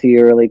talk to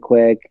you really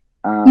quick.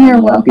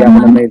 You're welcome. You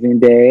have an amazing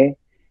day.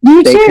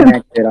 You Stay too.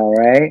 Connected, all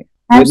right?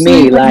 Absolutely.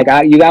 With me, like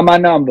you got my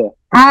number.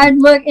 I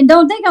look and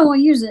don't think I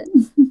won't use it.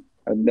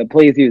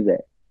 Please use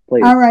it.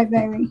 Please. All right,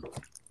 baby.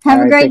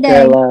 Have a great day.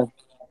 Care, love.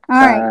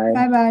 All right.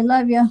 Bye-bye.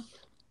 Love you.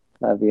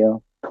 Love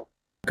you.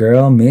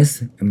 Girl,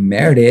 Miss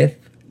Meredith.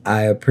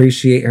 I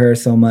appreciate her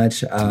so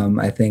much.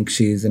 I think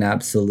she's an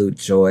absolute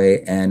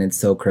joy, and it's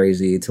so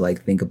crazy to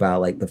like think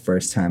about like the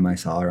first time I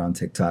saw her on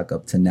TikTok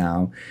up to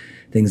now.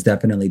 Things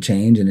definitely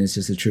change, and it's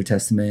just a true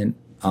testament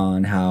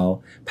on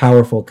how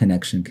powerful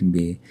connection can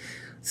be.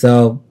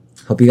 So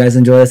hope you guys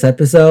enjoy this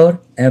episode.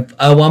 And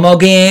one more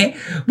again,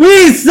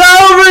 we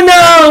sober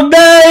now,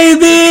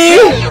 baby.